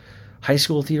a high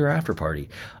school theater after party.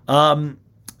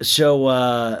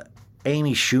 So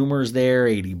Amy Schumer's there,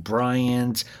 A.D.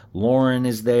 Bryant, Lauren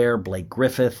is there, Blake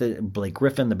Griffin,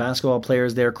 the basketball player,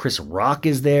 is there, Chris Rock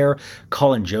is there,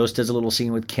 Colin Jost does a little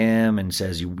scene with Kim and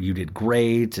says, you did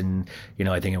great, and,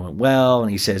 I think it went well, and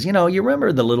he says, you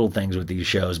remember the little things with these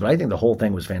shows, but I think the whole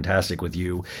thing was fantastic with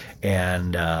you,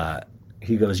 and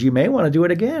he goes, you may want to do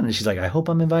it again. And she's like, I hope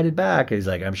I'm invited back. And he's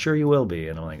like, I'm sure you will be.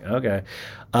 And I'm like, okay.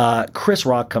 Chris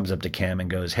Rock comes up to Kim and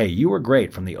goes, hey, you were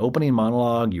great from the opening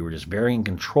monologue. You were just very in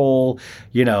control.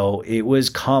 It was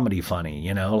comedy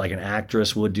funny, like an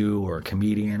actress would do, or a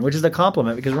comedian, which is a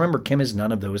compliment, because remember, Kim is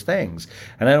none of those things.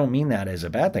 And I don't mean that as a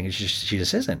bad thing. It's just, she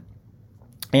just isn't.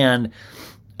 And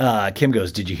Kim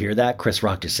goes, did you hear that? Chris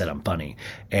Rock just said I'm funny.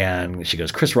 And she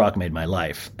goes, Chris Rock made my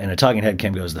life. And a talking head,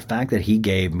 Kim goes, the fact that he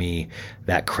gave me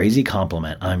that crazy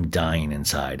compliment, I'm dying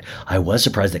inside. I was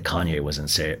surprised that Kanye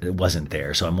wasn't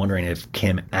there. So I'm wondering if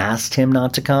Kim asked him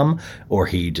not to come, or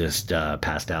he just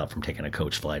passed out from taking a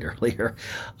coach flight earlier.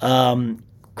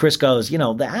 Chris goes,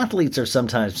 the athletes are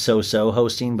sometimes so-so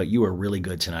hosting, but you were really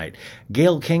good tonight.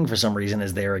 Gayle King, for some reason,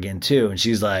 is there again, too. And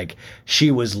she's like,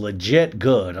 she was legit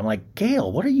good. I'm like, Gayle,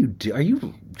 what are you doing? Are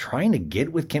you trying to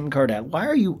get with Kim Kardashian? Why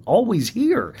are you always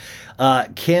here?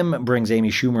 Kim brings Amy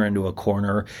Schumer into a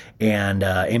corner, and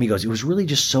Amy goes, it was really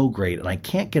just so great, and I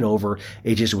can't get over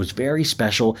it. Just, it was very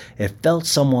special. It felt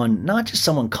not just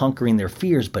someone conquering their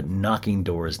fears, but knocking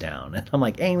doors down. And I'm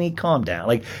like, Amy, calm down.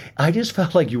 Like, I just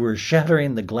felt like you were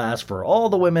shattering the glass for all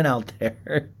the women out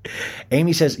there.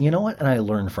 Amy says, you know what? And I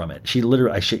learned from it. She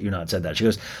literally, I shit you not, said that. She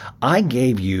goes, I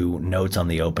gave you notes on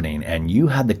the opening, and you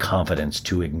had the confidence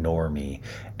to ignore me,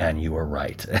 and you were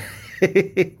right.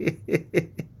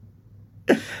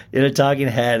 In a talking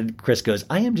head, Chris goes,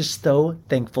 I am just so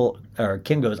thankful, or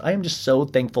Kim goes, I am just so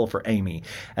thankful for Amy.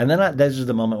 And then this is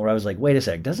the moment where I was like, wait a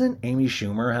sec, doesn't Amy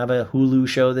Schumer have a Hulu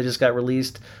show that just got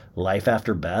released, Life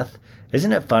After Beth?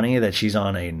 Isn't it funny that she's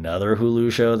on another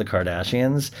Hulu show, The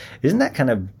Kardashians? Isn't that kind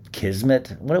of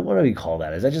kismet? What do we call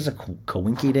that? Is that just a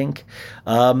coinky-dink?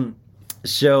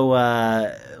 So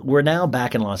we're now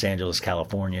back in Los Angeles,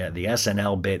 California. The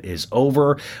SNL bit is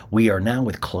over. We are now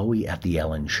with Chloe at the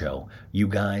Ellen Show. You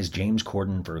guys, James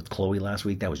Corden for Chloe last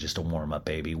week, that was just a warm-up,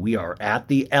 baby. We are at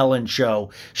the Ellen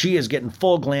Show. She is getting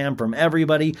full glam from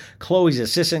everybody. Chloe's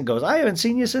assistant goes, I haven't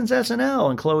seen you since SNL.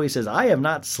 And Chloe says, I have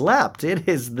not slept. It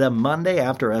is the Monday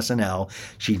after SNL.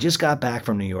 She just got back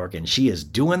from New York, and she is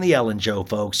doing the Ellen Show,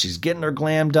 folks. She's getting her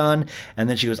glam done. And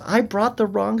then she goes, I brought the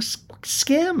wrong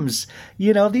Skims.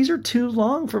 These are too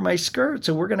long for my skirt,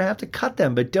 so we're going to have to cut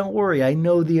them. But don't worry, I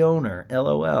know the owner.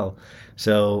 LOL.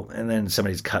 So, and then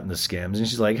somebody's cutting the Skims, and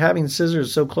she's like, having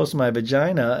scissors so close to my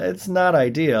vagina, it's not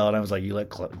ideal. And I was like, you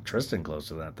let Tristan close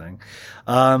to that thing.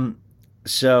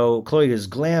 So Chloe goes,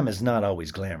 glam is not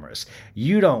always glamorous.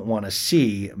 You don't want to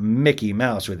see Mickey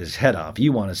Mouse with his head off.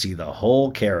 You want to see the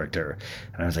whole character.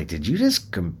 And I was like, did you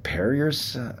just compare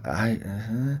yourself?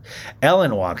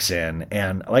 Ellen walks in,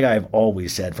 and like I've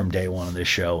always said from day one of this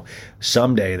show,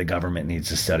 someday the government needs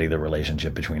to study the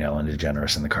relationship between Ellen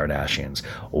DeGeneres and the Kardashians.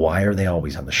 Why are they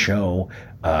always on the show?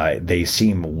 They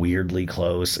seem weirdly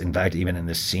close. In fact, even in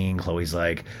this scene, Chloe's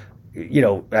like,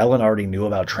 Ellen already knew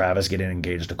about Travis getting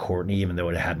engaged to Kourtney, even though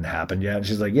it hadn't happened yet. And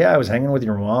she's like, yeah, I was hanging with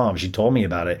your mom. She told me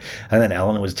about it. And then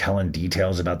Ellen was telling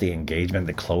details about the engagement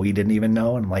that Chloe didn't even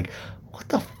know. And I'm like, what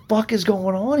the fuck is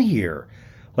going on here?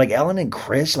 Like, Ellen and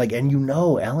Chris, like, and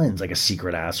Ellen's like a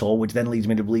secret asshole, which then leads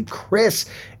me to believe Chris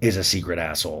is a secret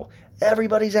asshole.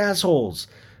 Everybody's assholes.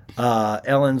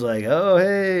 Ellen's like, oh,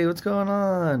 hey, what's going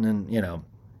on? And,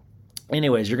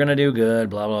 anyways, you're going to do good,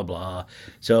 blah, blah, blah.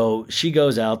 So she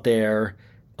goes out there.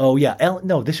 Oh, yeah.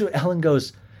 Ellen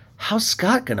goes, how's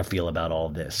Scott going to feel about all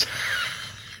this?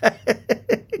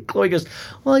 Chloe goes,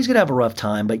 well, he's going to have a rough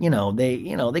time, but,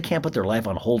 they can't put their life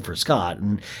on hold for Scott.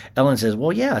 And Ellen says,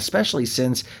 well, yeah, especially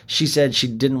since she said she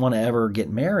didn't want to ever get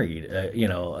married,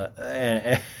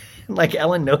 like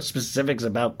Ellen knows specifics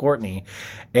about Kourtney.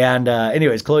 And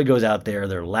anyways, Chloe goes out there.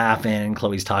 They're laughing.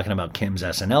 Chloe's talking about Kim's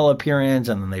SNL appearance,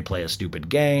 and then they play a stupid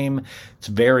game. It's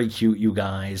very cute, you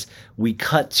guys. We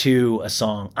cut to a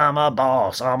song, I'm a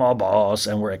boss,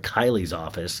 and we're at Kylie's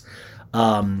office.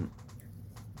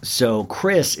 So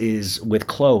Chris is with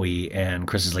Chloe, and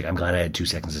Chris is like, I'm glad I had 2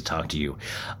 seconds to talk to you.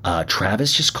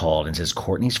 Travis just called and says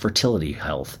Courtney's fertility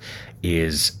health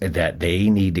is that they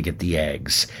need to get the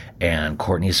eggs, and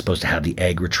Courtney is supposed to have the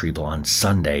egg retrieval on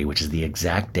Sunday, which is the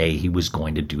exact day he was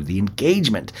going to do the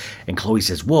engagement. And Chloe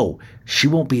says, whoa, she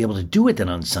won't be able to do it then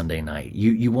on Sunday night.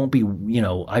 You won't be,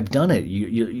 I've done it.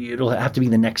 It'll have to be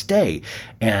the next day.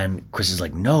 And Chris is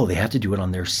like, no, they have to do it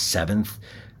on their 7th.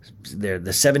 The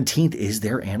 17th is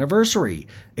their anniversary.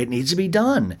 It needs to be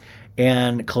done.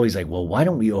 And Chloe's like, well, why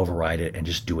don't we override it and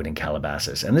just do it in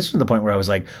Calabasas? And this was the point where I was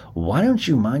like, why don't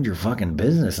you mind your fucking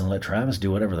business and let Travis do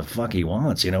whatever the fuck he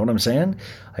wants? You know what I'm saying?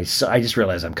 I just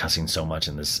realized I'm cussing so much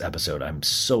in this episode. I'm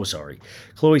so sorry.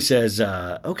 Chloe says,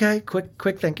 okay,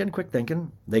 quick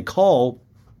thinking. They call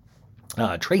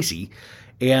Tracy,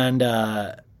 and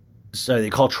so they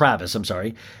call Travis, I'm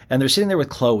sorry, and they're sitting there with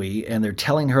Chloe, and they're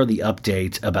telling her the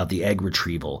update about the egg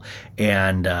retrieval.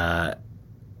 And,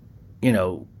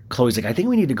 Chloe's like, I think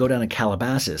we need to go down to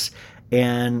Calabasas.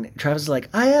 And Travis is like,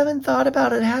 I haven't thought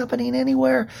about it happening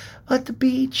anywhere but the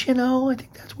beach, I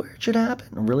think that's where it should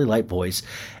happen. A really light voice.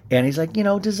 And he's like,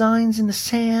 designs in the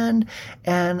sand,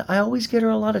 and I always get her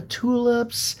a lot of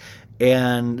tulips,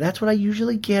 and that's what I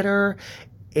usually get her.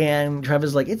 And Travis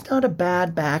is like, it's not a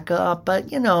bad backup,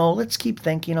 but, let's keep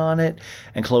thinking on it.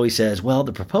 And Chloe says, well,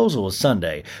 the proposal is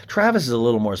Sunday. Travis is a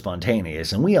little more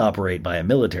spontaneous, and we operate by a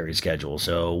military schedule,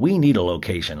 so we need a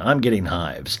location. I'm getting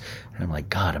hives. And I'm like,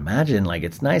 God, imagine,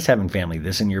 it's nice having family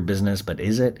this in your business, but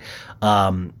is it?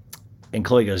 And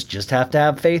Chloe goes, just have to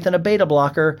have faith in a beta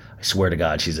blocker. I swear to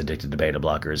God, she's addicted to beta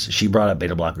blockers. She brought up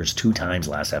beta blockers 2 times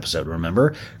last episode,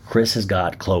 remember? Chris has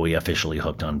got Chloe officially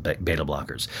hooked on beta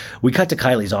blockers. We cut to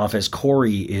Kylie's office.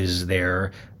 Corey is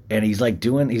there, and he's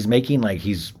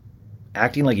he's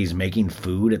acting like he's making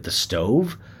food at the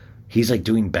stove. He's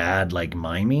doing bad,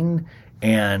 miming.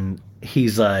 And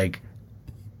he's like,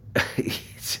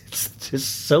 it's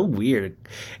just so weird.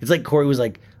 It's like Corey was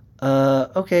like,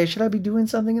 okay, should I be doing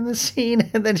something in this scene?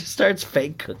 And then just starts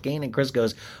fake cooking. And Chris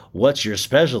goes, what's your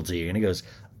specialty? And he goes,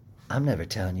 I'm never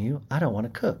telling you. I don't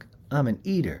want to cook. I'm an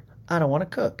eater. I don't want to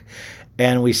cook.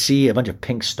 And we see a bunch of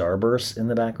pink starbursts in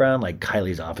the background.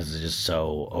 Kylie's office is just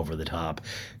so over the top.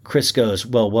 Chris goes,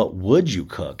 well, what would you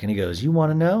cook? And he goes, you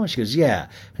want to know? And she goes, yeah.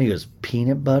 And he goes,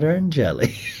 peanut butter and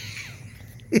jelly.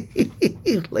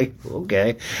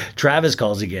 Okay. Travis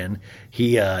calls again.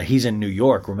 He's in New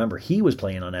York. Remember, he was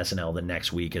playing on SNL the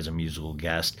next week as a musical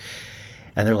guest.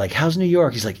 And they're like, how's New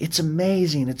York? He's like, it's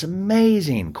amazing. It's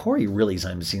amazing. Corey really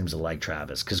seems to like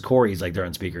Travis, because Corey's they're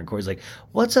on speaker, and Corey's like,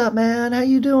 what's up, man? How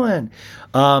you doing?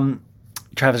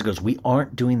 Travis goes, we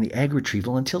aren't doing the egg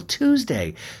retrieval until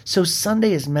Tuesday. So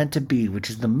Sunday is meant to be, which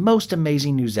is the most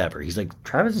amazing news ever. He's like,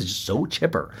 Travis is just so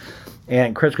chipper.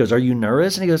 And Chris goes, are you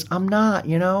nervous? And he goes, I'm not,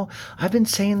 I've been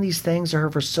saying these things to her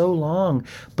for so long,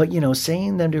 but,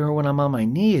 saying them to her when I'm on my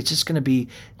knee, it's just going to be,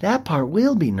 that part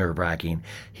will be nerve-wracking.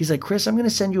 He's like, Chris, I'm going to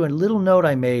send you a little note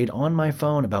I made on my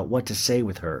phone about what to say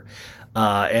with her.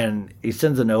 And he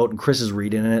sends a note, and Chris is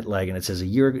reading it, and it says, a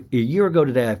year ago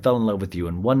today, I fell in love with you,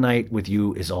 and one night with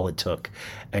you is all it took.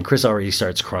 And Chris already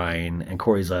starts crying, and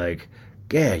Corey's like,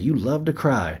 yeah, you love to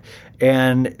cry.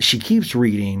 And she keeps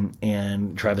reading,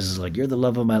 and Travis is like, you're the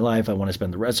love of my life. I want to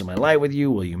spend the rest of my life with you.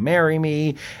 Will you marry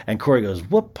me? And Corey goes,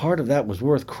 what part of that was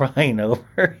worth crying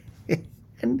over?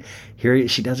 And here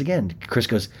she does again. Chris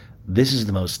goes, this is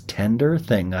the most tender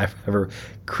thing I've ever...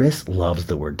 Chris loves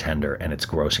the word tender, and it's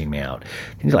grossing me out.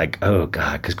 And he's like, oh,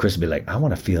 God, because Chris would be like, I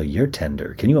want to feel you're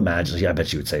tender. Can you imagine? Yeah, I bet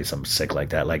she would say something sick like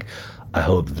that. I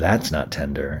hope that's not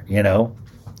tender,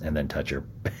 And then touch her...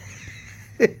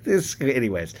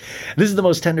 Anyways, this is the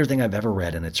most tender thing I've ever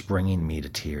read, and it's bringing me to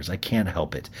tears. I can't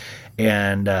help it.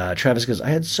 And Travis goes, I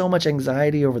had so much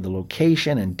anxiety over the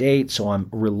location and date, so I'm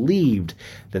relieved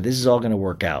that this is all going to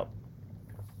work out.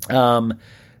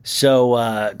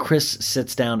 So Chris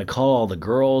sits down to call all the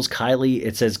girls. Kylie,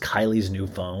 it says Kylie's new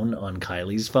phone on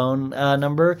Kylie's phone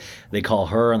number. They call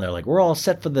her, and they're like, we're all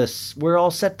set for this. We're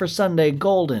all set for Sunday,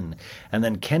 golden. And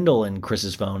then Kendall in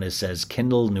Chris's phone, it says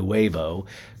Kendall Nuevo.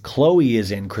 Chloe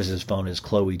is in Chris's phone as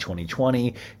Chloe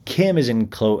 2020. Kim is in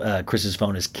Chris's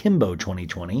phone as Kimbo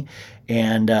 2020.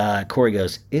 And Corey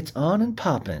goes, it's on and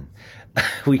poppin'.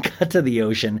 We cut to the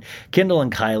ocean. Kendall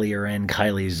and Kylie are in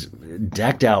Kylie's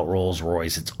decked out Rolls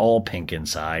Royce. It's all pink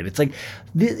inside. It's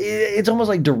it's almost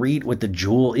like Dorit with the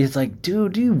jewel. It's like,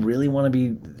 dude, do you really want to be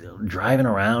driving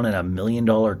around in $1 million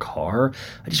car?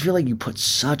 I just feel like you put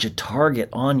such a target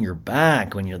on your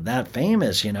back when you're that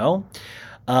famous,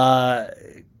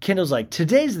 Kendall's like,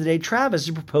 today's the day Travis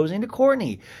is proposing to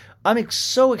Courtney.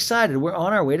 so excited. We're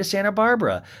on our way to Santa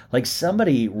Barbara. Like,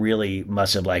 somebody really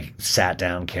must have, like, sat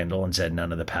down Kendall and said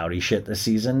none of the pouty shit this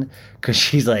season, because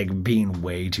she's, like, being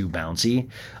way too bouncy.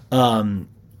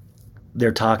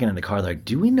 They're talking in the car, like,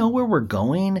 do we know where we're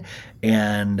going?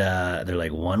 And they're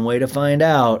like, one way to find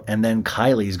out. And then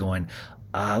Kylie's going,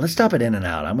 let's stop at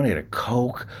In-N-Out. I'm going to get a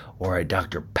Coke or a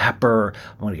Dr. Pepper.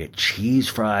 I'm going to get cheese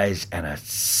fries and a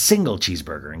single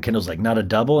cheeseburger. And Kendall's like, not a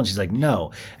double? And she's like,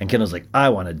 no. And Kendall's like, I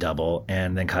want a double.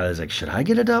 And then Kylie's like, should I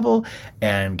get a double?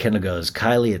 And Kendall goes,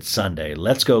 Kylie, it's Sunday.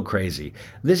 Let's go crazy.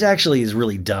 This actually is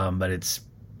really dumb, but it's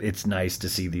nice to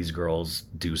see these girls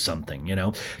do something, you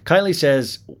know? Kylie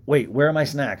says, wait, where are my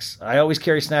snacks? I always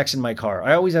carry snacks in my car.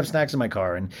 I always have snacks in my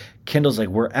car. And Kendall's like,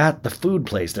 we're at the food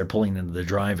place. They're pulling into the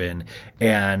drive-in.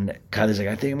 And Kylie's like,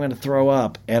 I think I'm going to throw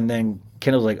up. And then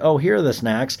Kendall's like, oh, here are the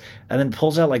snacks. And then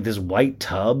pulls out like this white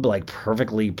tub, like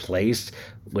perfectly placed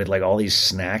with like all these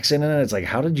snacks in it. It's like,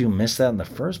 how did you miss that in the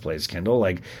first place, Kendall?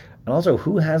 Like, and also,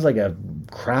 who has like a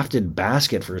crafted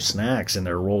basket for snacks in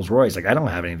their Rolls Royce? Like, I don't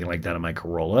have anything like that in my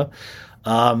Corolla.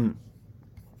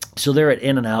 So they're at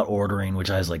In-N-Out ordering,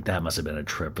 which I was like, that must have been a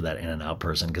trip for that In-N-Out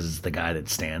person, because it's the guy that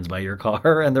stands by your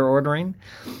car and they're ordering.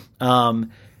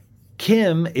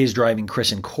 Kim is driving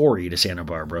Chris and Corey to Santa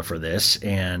Barbara for this,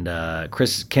 and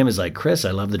Kim is like, Chris,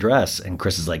 I love the dress, and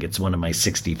Chris is like, it's one of my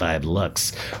 65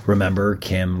 looks. Remember,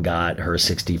 Kim got her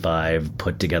 65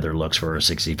 put together looks for her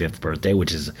 65th birthday,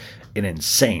 which is an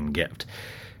insane gift.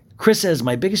 Chris says,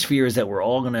 my biggest fear is that we're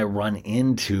all going to run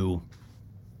into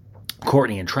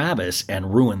Courtney and Travis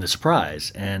and ruin the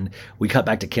surprise. And we cut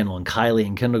back to Kendall and Kylie,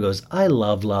 and Kendall goes, I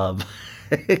love.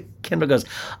 Kendall goes,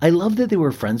 I love that they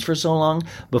were friends for so long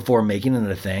before making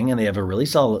it a thing, and they have a really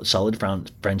solid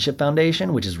friendship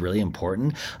foundation, which is really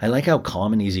important. I like how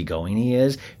calm and easygoing he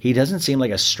is. He doesn't seem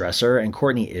like a stressor, and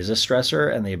Courtney is a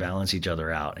stressor, and they balance each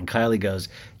other out. And Kylie goes,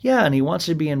 yeah, and he wants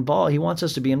to be involved. He wants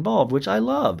us to be involved, which I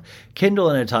love.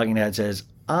 Kendall in a talking head says,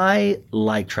 I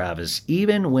like Travis.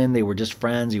 Even when they were just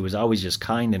friends, he was always just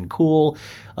kind and cool.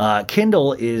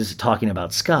 Kendall is talking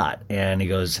about Scott, and he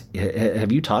goes,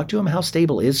 have you talked to him? How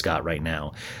stable is Scott right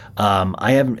now?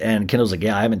 I haven't, and Kendall's like,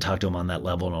 yeah, I haven't talked to him on that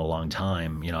level in a long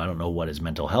time. You know, I don't know what his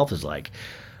mental health is like.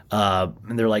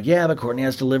 And they're like, yeah, but Courtney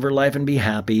has to live her life and be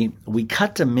happy. We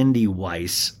cut to Mindy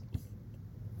Weiss,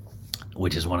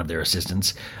 which is one of their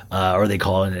assistants, or they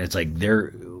call it, it's like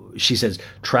she says,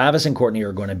 Travis and Courtney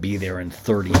are going to be there in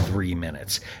 33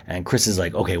 minutes. And Chris is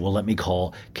like, okay, well, let me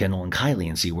call Kendall and Kylie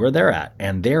and see where they're at.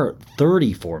 And they're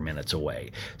 34 minutes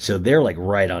away. So they're like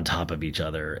right on top of each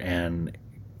other. And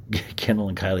Kendall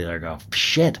and Kylie are like, oh,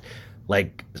 shit.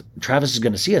 Like, Travis is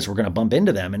going to see us. We're going to bump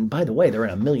into them. And by the way, they're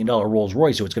in $1 million Rolls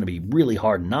Royce, so it's going to be really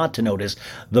hard not to notice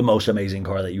the most amazing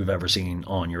car that you've ever seen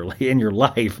in your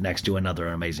life next to another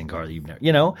amazing car that you've never,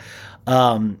 you know?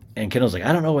 And Kendall's like,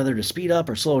 I don't know whether to speed up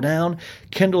or slow down.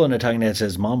 Kendall in a talking head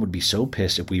says, Mom would be so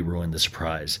pissed if we ruined the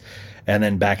surprise. And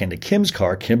then back into Kim's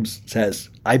car, Kim says,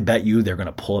 I bet you they're going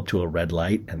to pull up to a red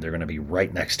light and they're going to be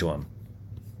right next to him.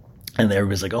 And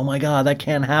everybody's like, oh my God, that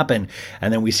can't happen.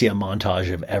 And then we see a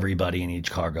montage of everybody in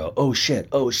each car go, oh shit,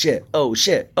 oh shit, oh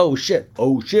shit, oh shit,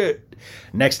 oh shit.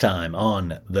 Next time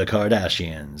on The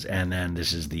Kardashians. And then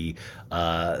this is the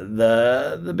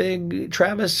big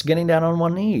Travis getting down on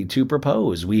one knee to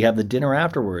propose. We have the dinner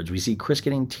afterwards. We see Chris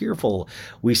getting tearful.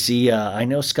 We see, I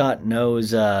know Scott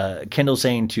knows, Kendall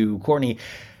saying to Courtney,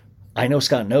 I know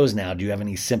Scott knows now. Do you have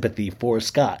any sympathy for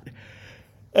Scott?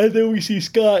 And then we see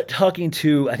Scott talking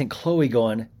to, I think, Chloe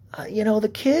going,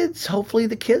 the kids, hopefully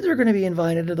the kids are going to be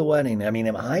invited to the wedding. I mean,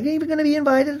 am I even going to be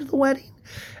invited to the wedding?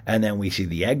 And then we see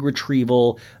the egg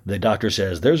retrieval. The doctor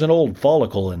says, there's an old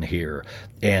follicle in here.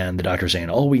 And the doctor's saying,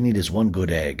 all we need is one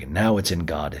good egg. Now it's in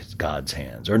God's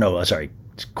hands. Or no, sorry,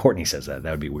 Courtney says that.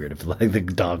 That would be weird if like the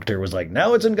doctor was like,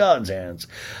 now it's in God's hands.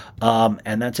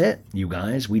 And that's it, you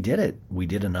guys. We did it. We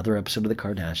did another episode of The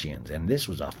Kardashians. And this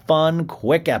was a fun,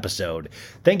 quick episode.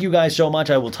 Thank you guys so much.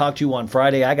 I will talk to you on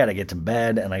Friday. I got to get to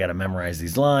bed and I got to memorize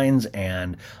these lines.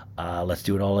 And let's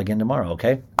do it all again tomorrow,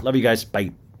 okay? Love you guys.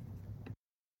 Bye.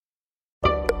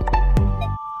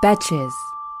 Betches.